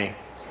admire me.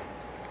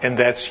 And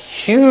that's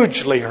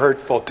hugely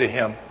hurtful to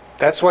him.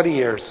 That's what he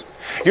hears.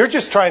 You're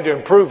just trying to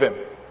improve him.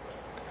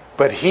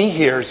 But he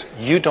hears,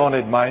 you don't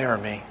admire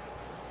me.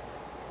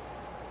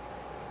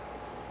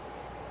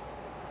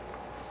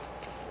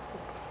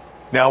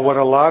 Now, what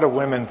a lot of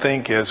women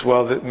think is,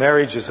 well, that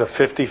marriage is a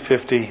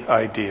 50-50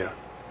 idea.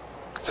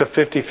 It's a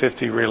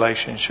 50-50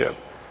 relationship.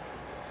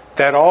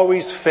 That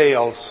always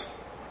fails.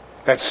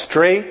 That's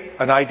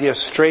an idea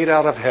straight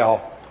out of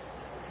hell.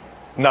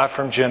 Not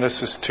from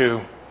Genesis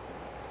 2.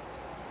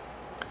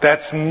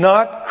 That's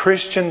not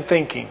Christian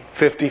thinking,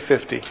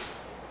 50-50.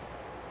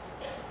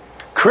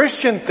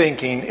 Christian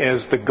thinking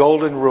is the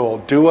golden rule.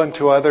 Do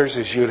unto others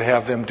as you'd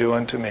have them do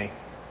unto me.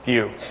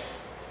 You.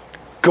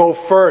 Go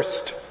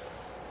first.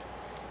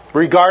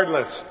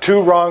 Regardless,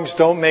 2 wrongs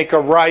don't make a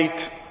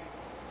right.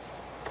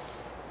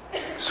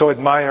 So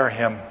admire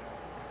him.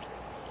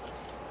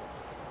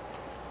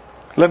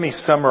 Let me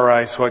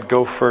summarize what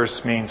go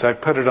first means. I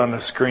put it on the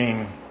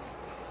screen.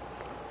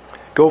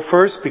 Go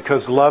first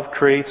because love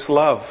creates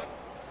love.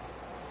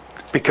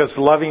 Because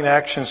loving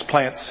actions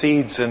plant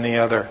seeds in the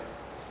other.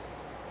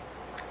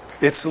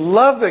 It's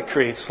love that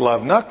creates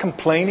love, not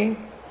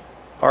complaining,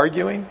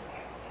 arguing.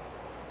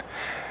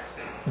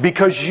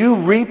 Because you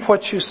reap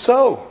what you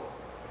sow.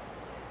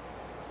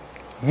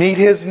 Meet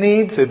his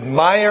needs,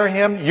 admire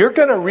him. You're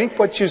going to reap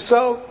what you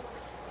sow.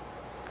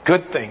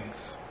 Good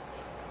things.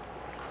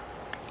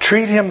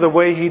 Treat him the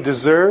way he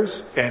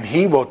deserves, and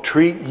he will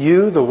treat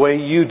you the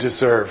way you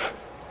deserve.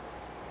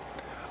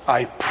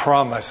 I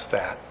promise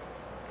that.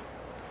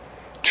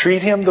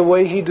 Treat him the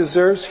way he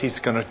deserves, he's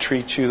going to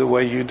treat you the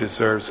way you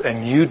deserve.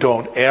 And you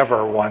don't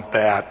ever want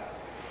that.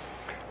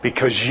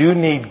 Because you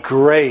need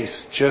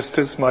grace just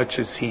as much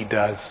as he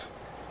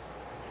does.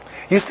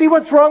 You see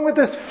what's wrong with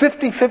this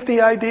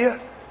 50-50 idea?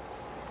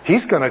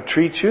 He's going to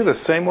treat you the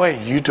same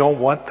way. You don't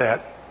want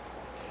that.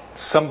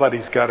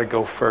 Somebody's got to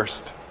go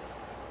first.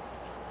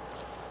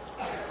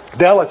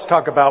 Now let's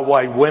talk about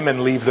why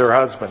women leave their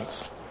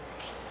husbands.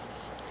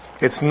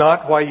 It's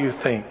not why you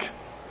think.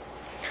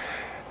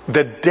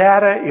 The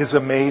data is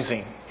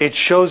amazing. It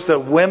shows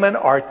that women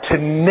are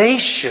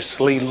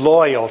tenaciously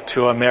loyal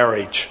to a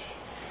marriage.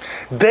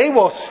 They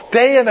will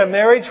stay in a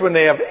marriage when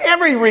they have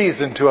every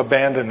reason to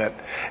abandon it.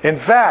 In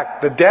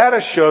fact, the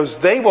data shows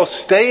they will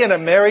stay in a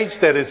marriage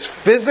that is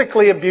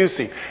physically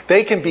abusive.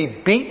 They can be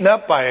beaten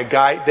up by a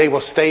guy. They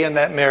will stay in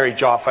that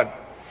marriage often.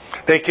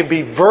 They can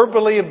be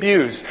verbally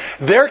abused.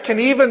 There can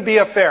even be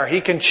an affair. He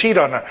can cheat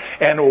on her.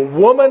 And a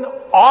woman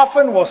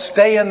often will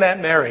stay in that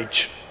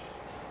marriage.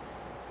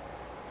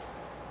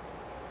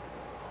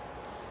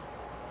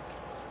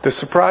 The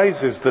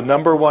surprise is the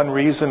number one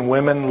reason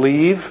women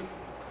leave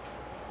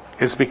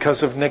is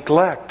because of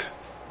neglect.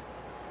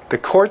 The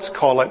courts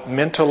call it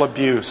mental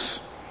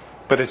abuse,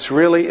 but it's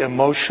really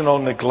emotional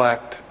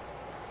neglect.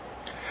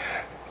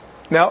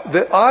 Now,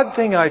 the odd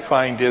thing I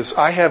find is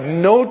I have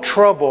no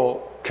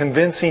trouble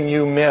convincing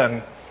you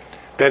men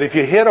that if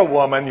you hit a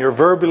woman, you're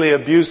verbally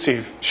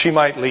abusive, she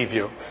might leave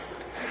you.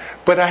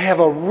 But I have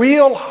a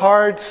real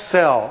hard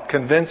sell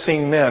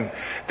convincing men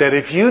that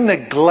if you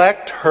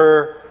neglect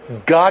her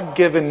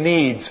God-given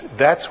needs,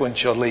 that's when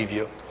she'll leave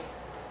you.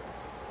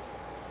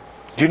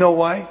 Do you know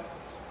why?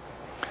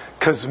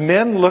 Because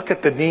men look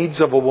at the needs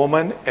of a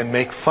woman and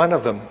make fun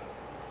of them.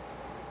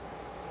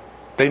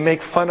 They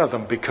make fun of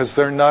them because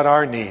they're not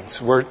our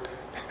needs.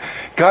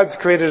 God's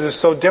created us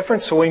so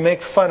different, so we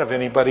make fun of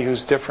anybody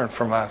who's different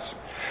from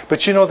us.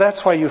 But you know,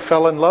 that's why you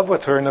fell in love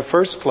with her in the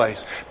first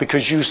place.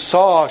 Because you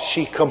saw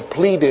she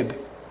completed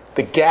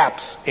the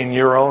gaps in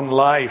your own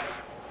life.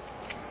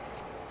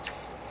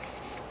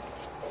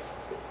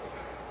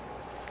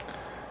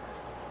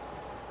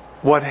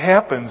 What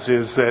happens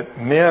is that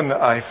men,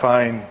 I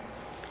find,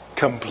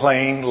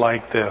 complain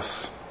like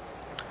this.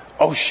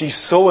 Oh, she's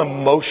so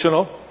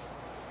emotional.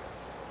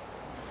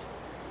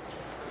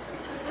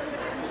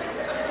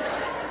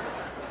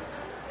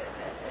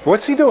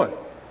 What's he doing?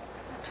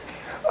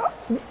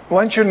 Why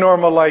aren't you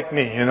normal like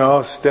me? You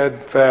know,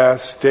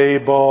 steadfast,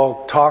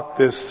 stable, talk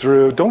this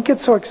through. Don't get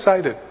so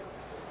excited.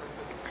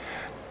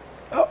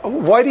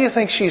 Why do you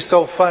think she's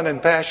so fun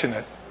and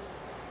passionate?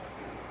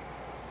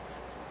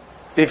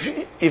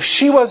 If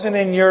she wasn't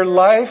in your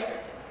life,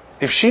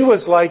 if she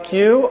was like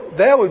you,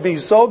 that would be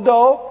so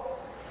dull.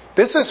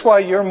 This is why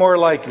you're more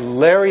like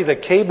Larry the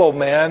Cable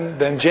Man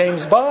than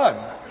James Bond.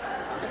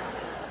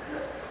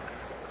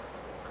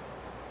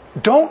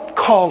 Don't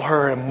call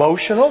her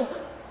emotional.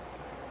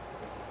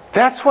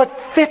 That's what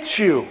fits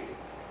you.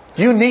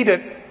 You need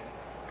it.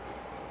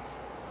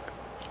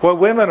 What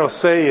women will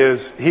say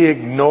is, he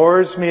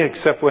ignores me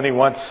except when he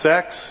wants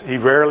sex. He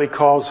rarely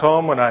calls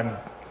home when I'm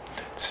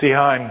see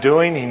how I'm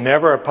doing. He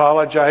never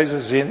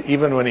apologizes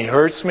even when he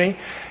hurts me.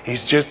 He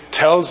just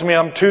tells me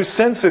I'm too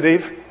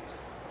sensitive.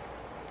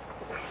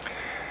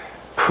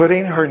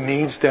 Putting her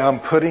needs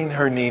down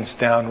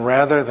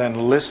rather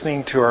than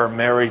listening to our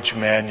marriage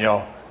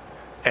manual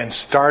and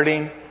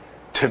starting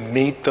to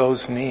meet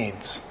those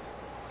needs.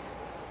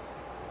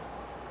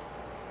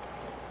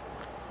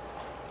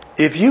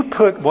 If you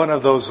put one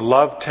of those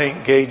love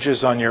tank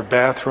gauges on your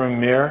bathroom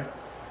mirror,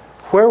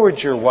 where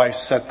would your wife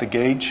set the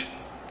gauge?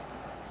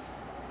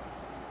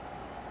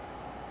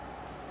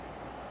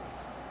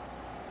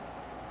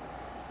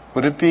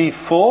 Would it be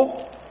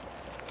full,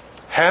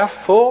 half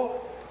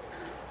full,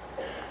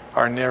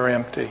 or near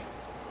empty?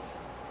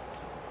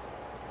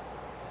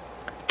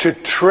 To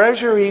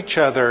treasure each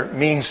other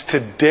means to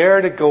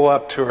dare to go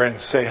up to her and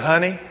say,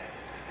 honey,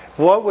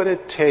 what would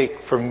it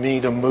take for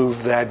me to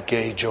move that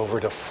gauge over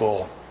to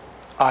full?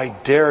 I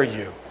dare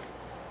you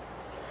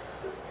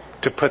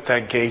to put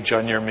that gauge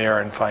on your mirror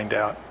and find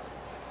out.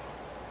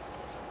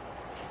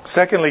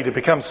 Secondly, to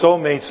become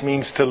soulmates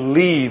means to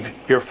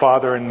leave your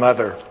father and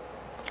mother.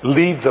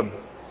 Leave them.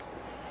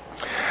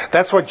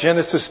 That's what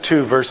Genesis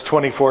 2 verse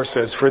 24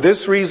 says. For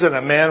this reason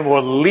a man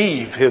will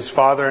leave his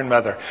father and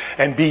mother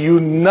and be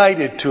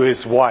united to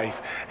his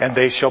wife, and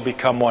they shall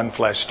become one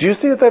flesh. Do you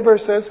see what that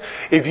verse says?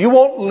 If you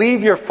won't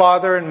leave your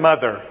father and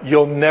mother,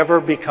 you'll never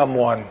become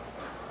one.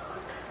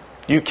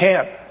 You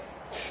can't.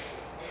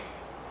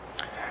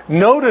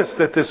 Notice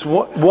that this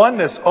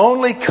oneness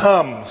only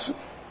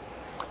comes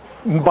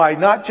by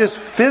not just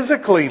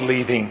physically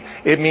leaving,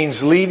 it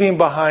means leaving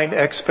behind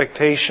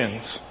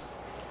expectations.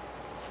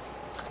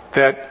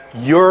 That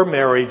your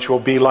marriage will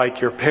be like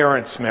your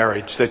parents'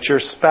 marriage, that your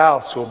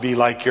spouse will be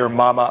like your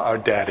mama or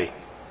daddy.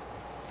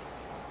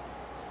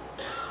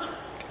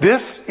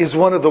 This is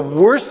one of the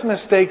worst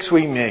mistakes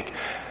we make.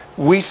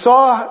 We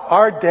saw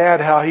our dad,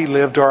 how he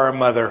lived, or our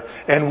mother,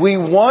 and we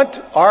want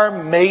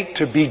our mate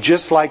to be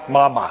just like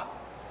mama.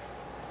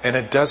 and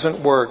it doesn't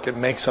work, it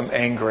makes them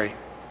angry.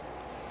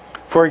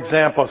 For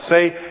example,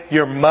 say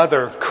your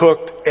mother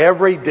cooked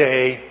every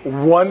day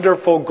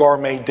wonderful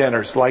gourmet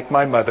dinners like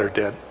my mother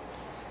did.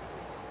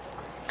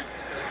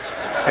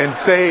 And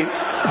say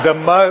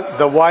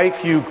the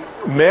wife you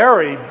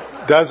married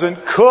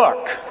doesn't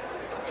cook.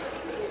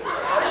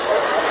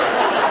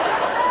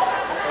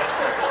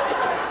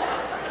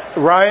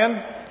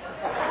 Ryan?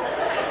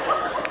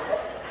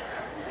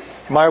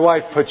 My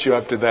wife put you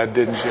up to that,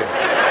 didn't she?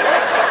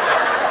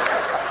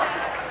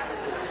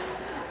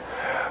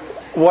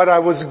 What I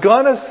was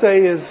going to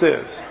say is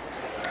this.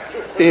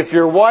 If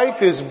your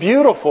wife is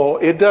beautiful,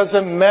 it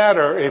doesn't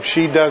matter if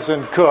she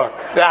doesn't cook.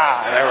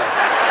 There we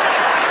go.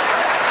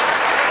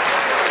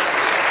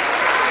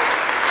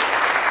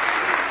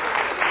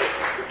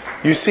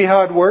 You see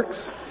how it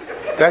works?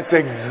 That's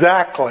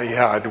exactly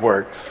how it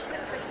works.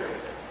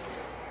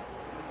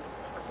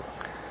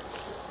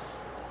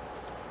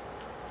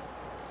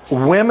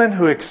 Women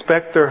who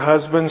expect their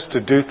husbands to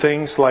do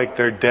things like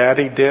their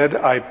daddy did,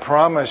 I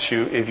promise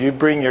you, if you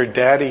bring your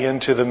daddy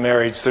into the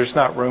marriage, there's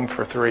not room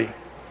for three.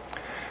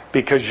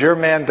 Because your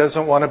man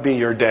doesn't want to be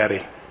your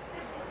daddy.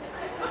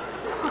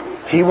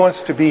 He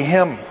wants to be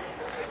him.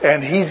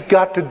 And he's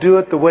got to do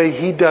it the way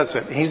he does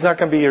it. He's not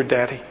going to be your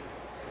daddy.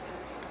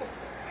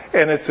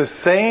 And it's the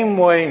same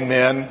way,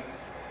 men.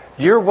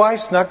 Your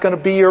wife's not going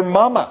to be your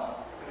mama.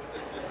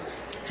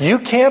 You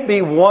can't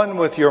be one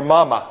with your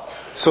mama.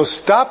 So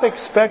stop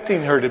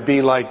expecting her to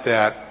be like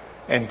that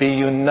and be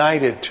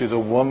united to the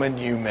woman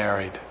you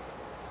married.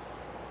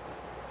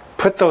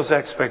 Put those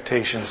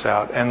expectations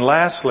out. And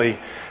lastly,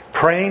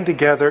 praying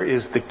together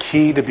is the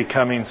key to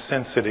becoming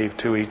sensitive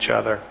to each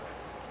other.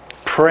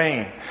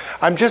 Praying.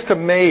 I'm just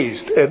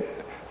amazed at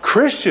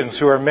Christians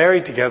who are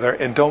married together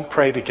and don't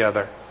pray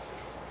together.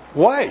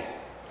 Why?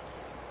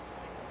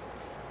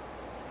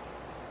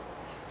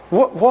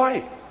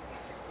 Why?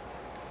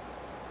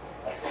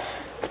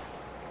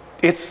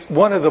 It's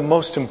one of the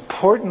most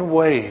important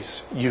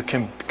ways you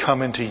can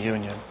come into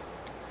union.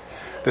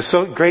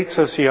 The great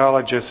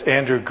sociologist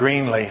Andrew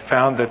Greenlee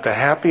found that the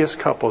happiest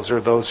couples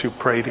are those who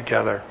pray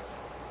together.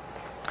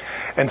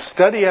 And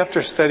study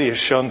after study has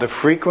shown the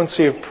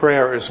frequency of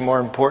prayer is more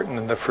important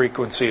than the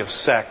frequency of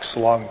sex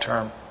long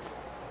term.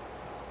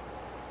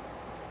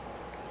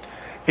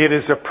 It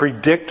is a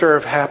predictor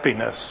of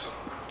happiness.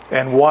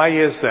 And why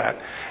is that?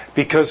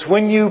 Because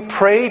when you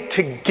pray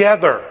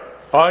together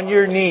on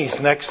your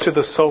knees next to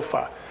the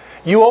sofa,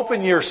 you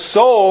open your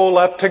soul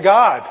up to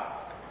God.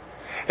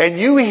 And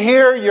you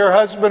hear your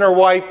husband or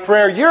wife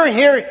pray.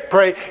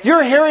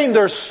 You're hearing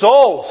their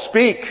soul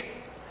speak.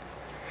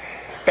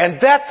 And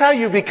that's how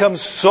you become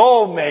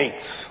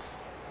soulmates.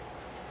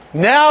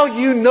 Now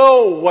you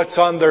know what's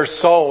on their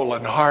soul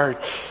and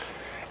heart.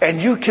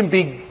 And you can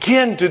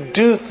begin to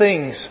do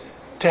things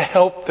to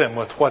help them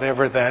with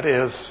whatever that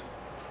is.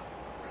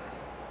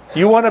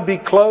 You want to be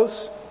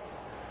close?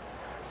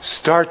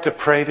 Start to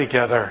pray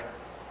together.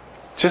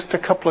 Just a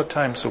couple of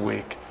times a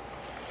week.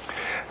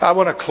 I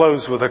want to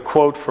close with a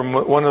quote from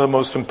one of the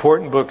most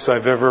important books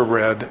I've ever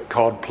read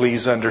called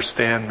Please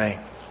Understand Me.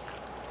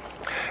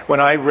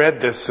 When I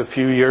read this a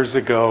few years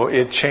ago,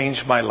 it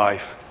changed my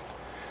life.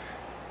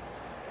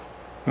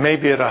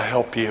 Maybe it'll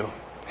help you.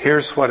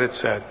 Here's what it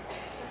said.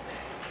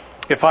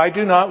 If I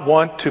do not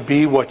want to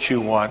be what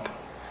you want,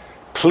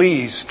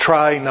 please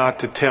try not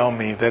to tell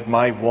me that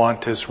my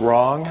want is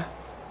wrong.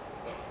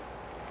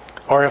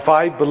 Or if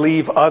I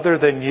believe other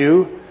than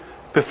you,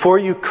 before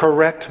you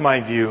correct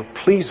my view,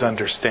 please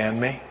understand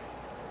me.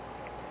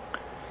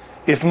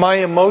 If my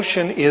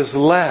emotion is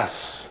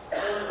less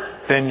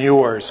than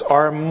yours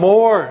or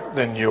more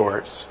than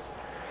yours,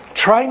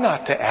 try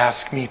not to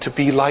ask me to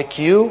be like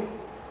you.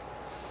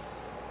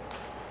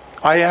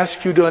 I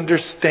ask you to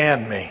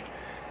understand me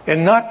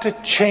and not to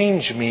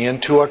change me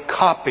into a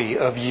copy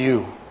of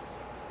you.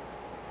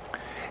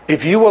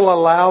 If you will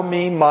allow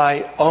me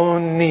my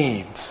own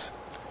needs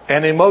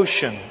and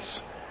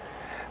emotions,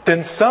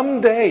 then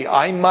someday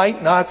I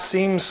might not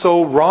seem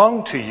so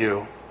wrong to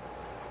you.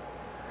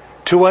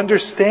 To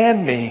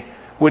understand me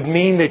would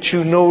mean that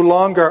you no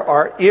longer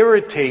are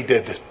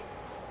irritated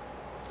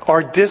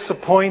or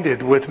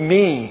disappointed with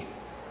me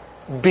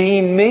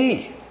being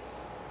me.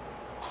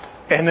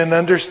 And in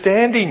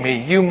understanding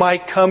me, you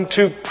might come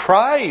to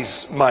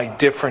prize my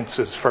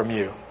differences from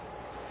you.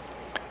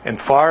 And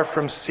far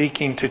from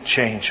seeking to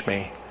change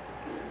me,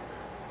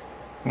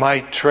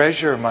 might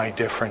treasure my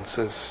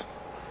differences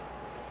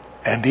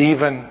and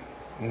even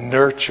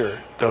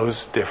nurture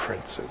those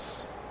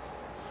differences.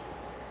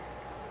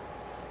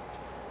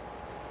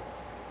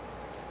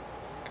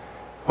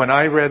 When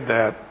I read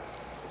that,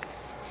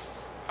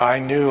 I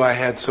knew I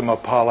had some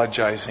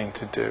apologizing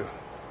to do.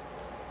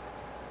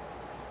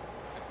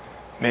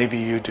 Maybe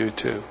you do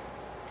too.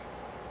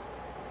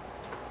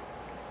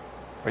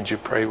 Would you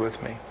pray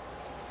with me?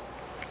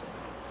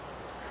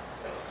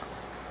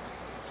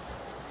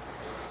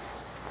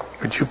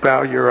 Would you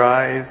bow your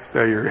eyes,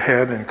 your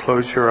head, and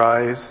close your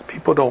eyes?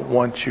 People don't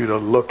want you to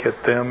look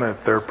at them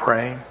if they're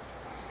praying.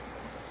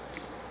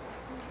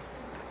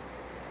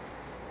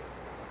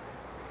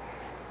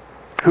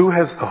 Who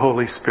has the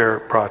Holy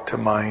Spirit brought to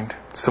mind?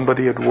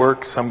 Somebody at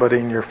work, somebody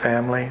in your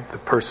family, the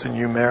person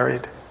you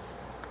married?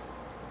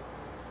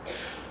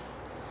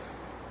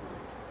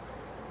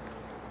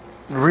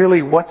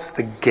 Really, what's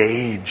the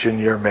gauge in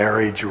your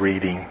marriage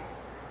reading?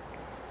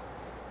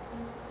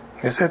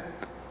 Is it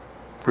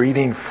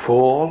reading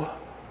full,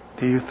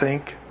 do you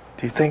think?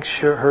 Do you think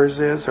hers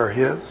is or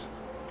his?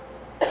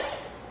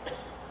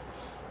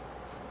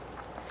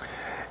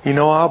 You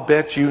know, I'll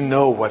bet you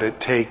know what it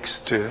takes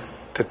to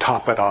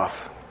top it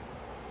off.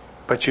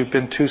 But you've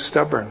been too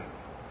stubborn.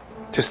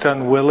 Just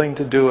unwilling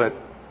to do it.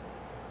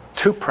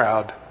 Too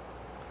proud.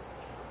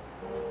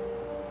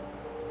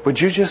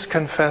 Would you just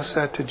confess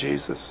that to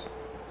Jesus?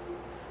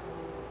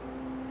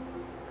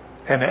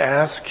 And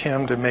ask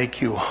Him to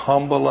make you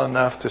humble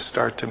enough to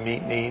start to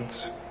meet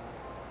needs?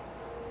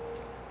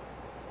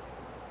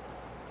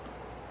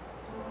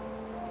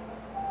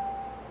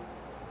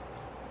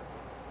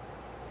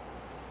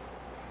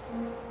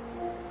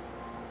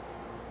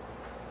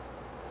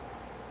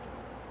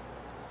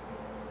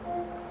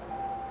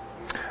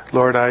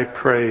 Lord, I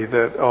pray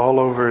that all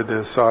over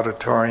this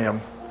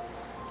auditorium,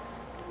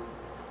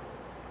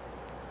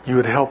 You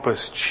would help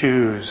us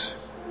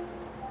choose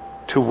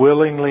to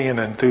willingly and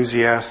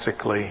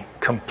enthusiastically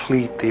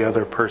complete the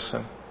other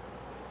person.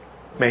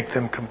 Make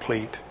them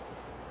complete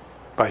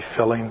by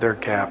filling their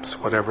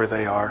gaps, whatever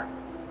they are.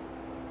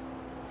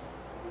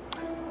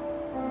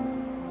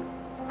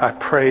 I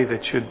pray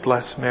that You'd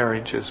bless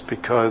marriages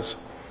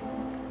because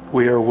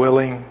we are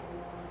willing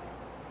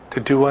to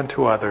do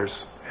unto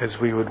others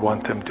as we would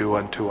want them do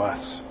unto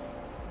us.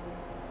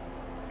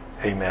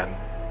 Amen.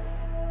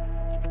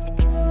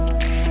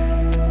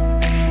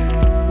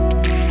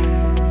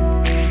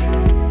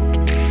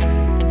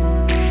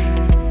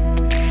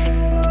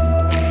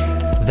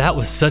 That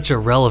was such a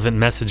relevant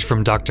message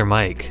from Dr.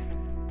 Mike.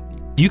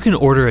 You can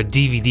order a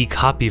DVD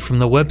copy from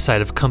the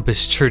website of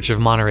Compass Church of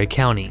Monterey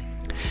County.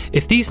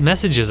 If these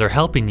messages are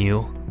helping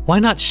you, why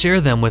not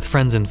share them with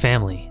friends and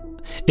family?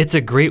 It's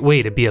a great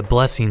way to be a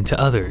blessing to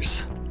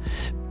others.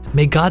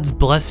 May God's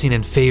blessing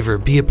and favor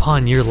be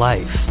upon your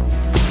life.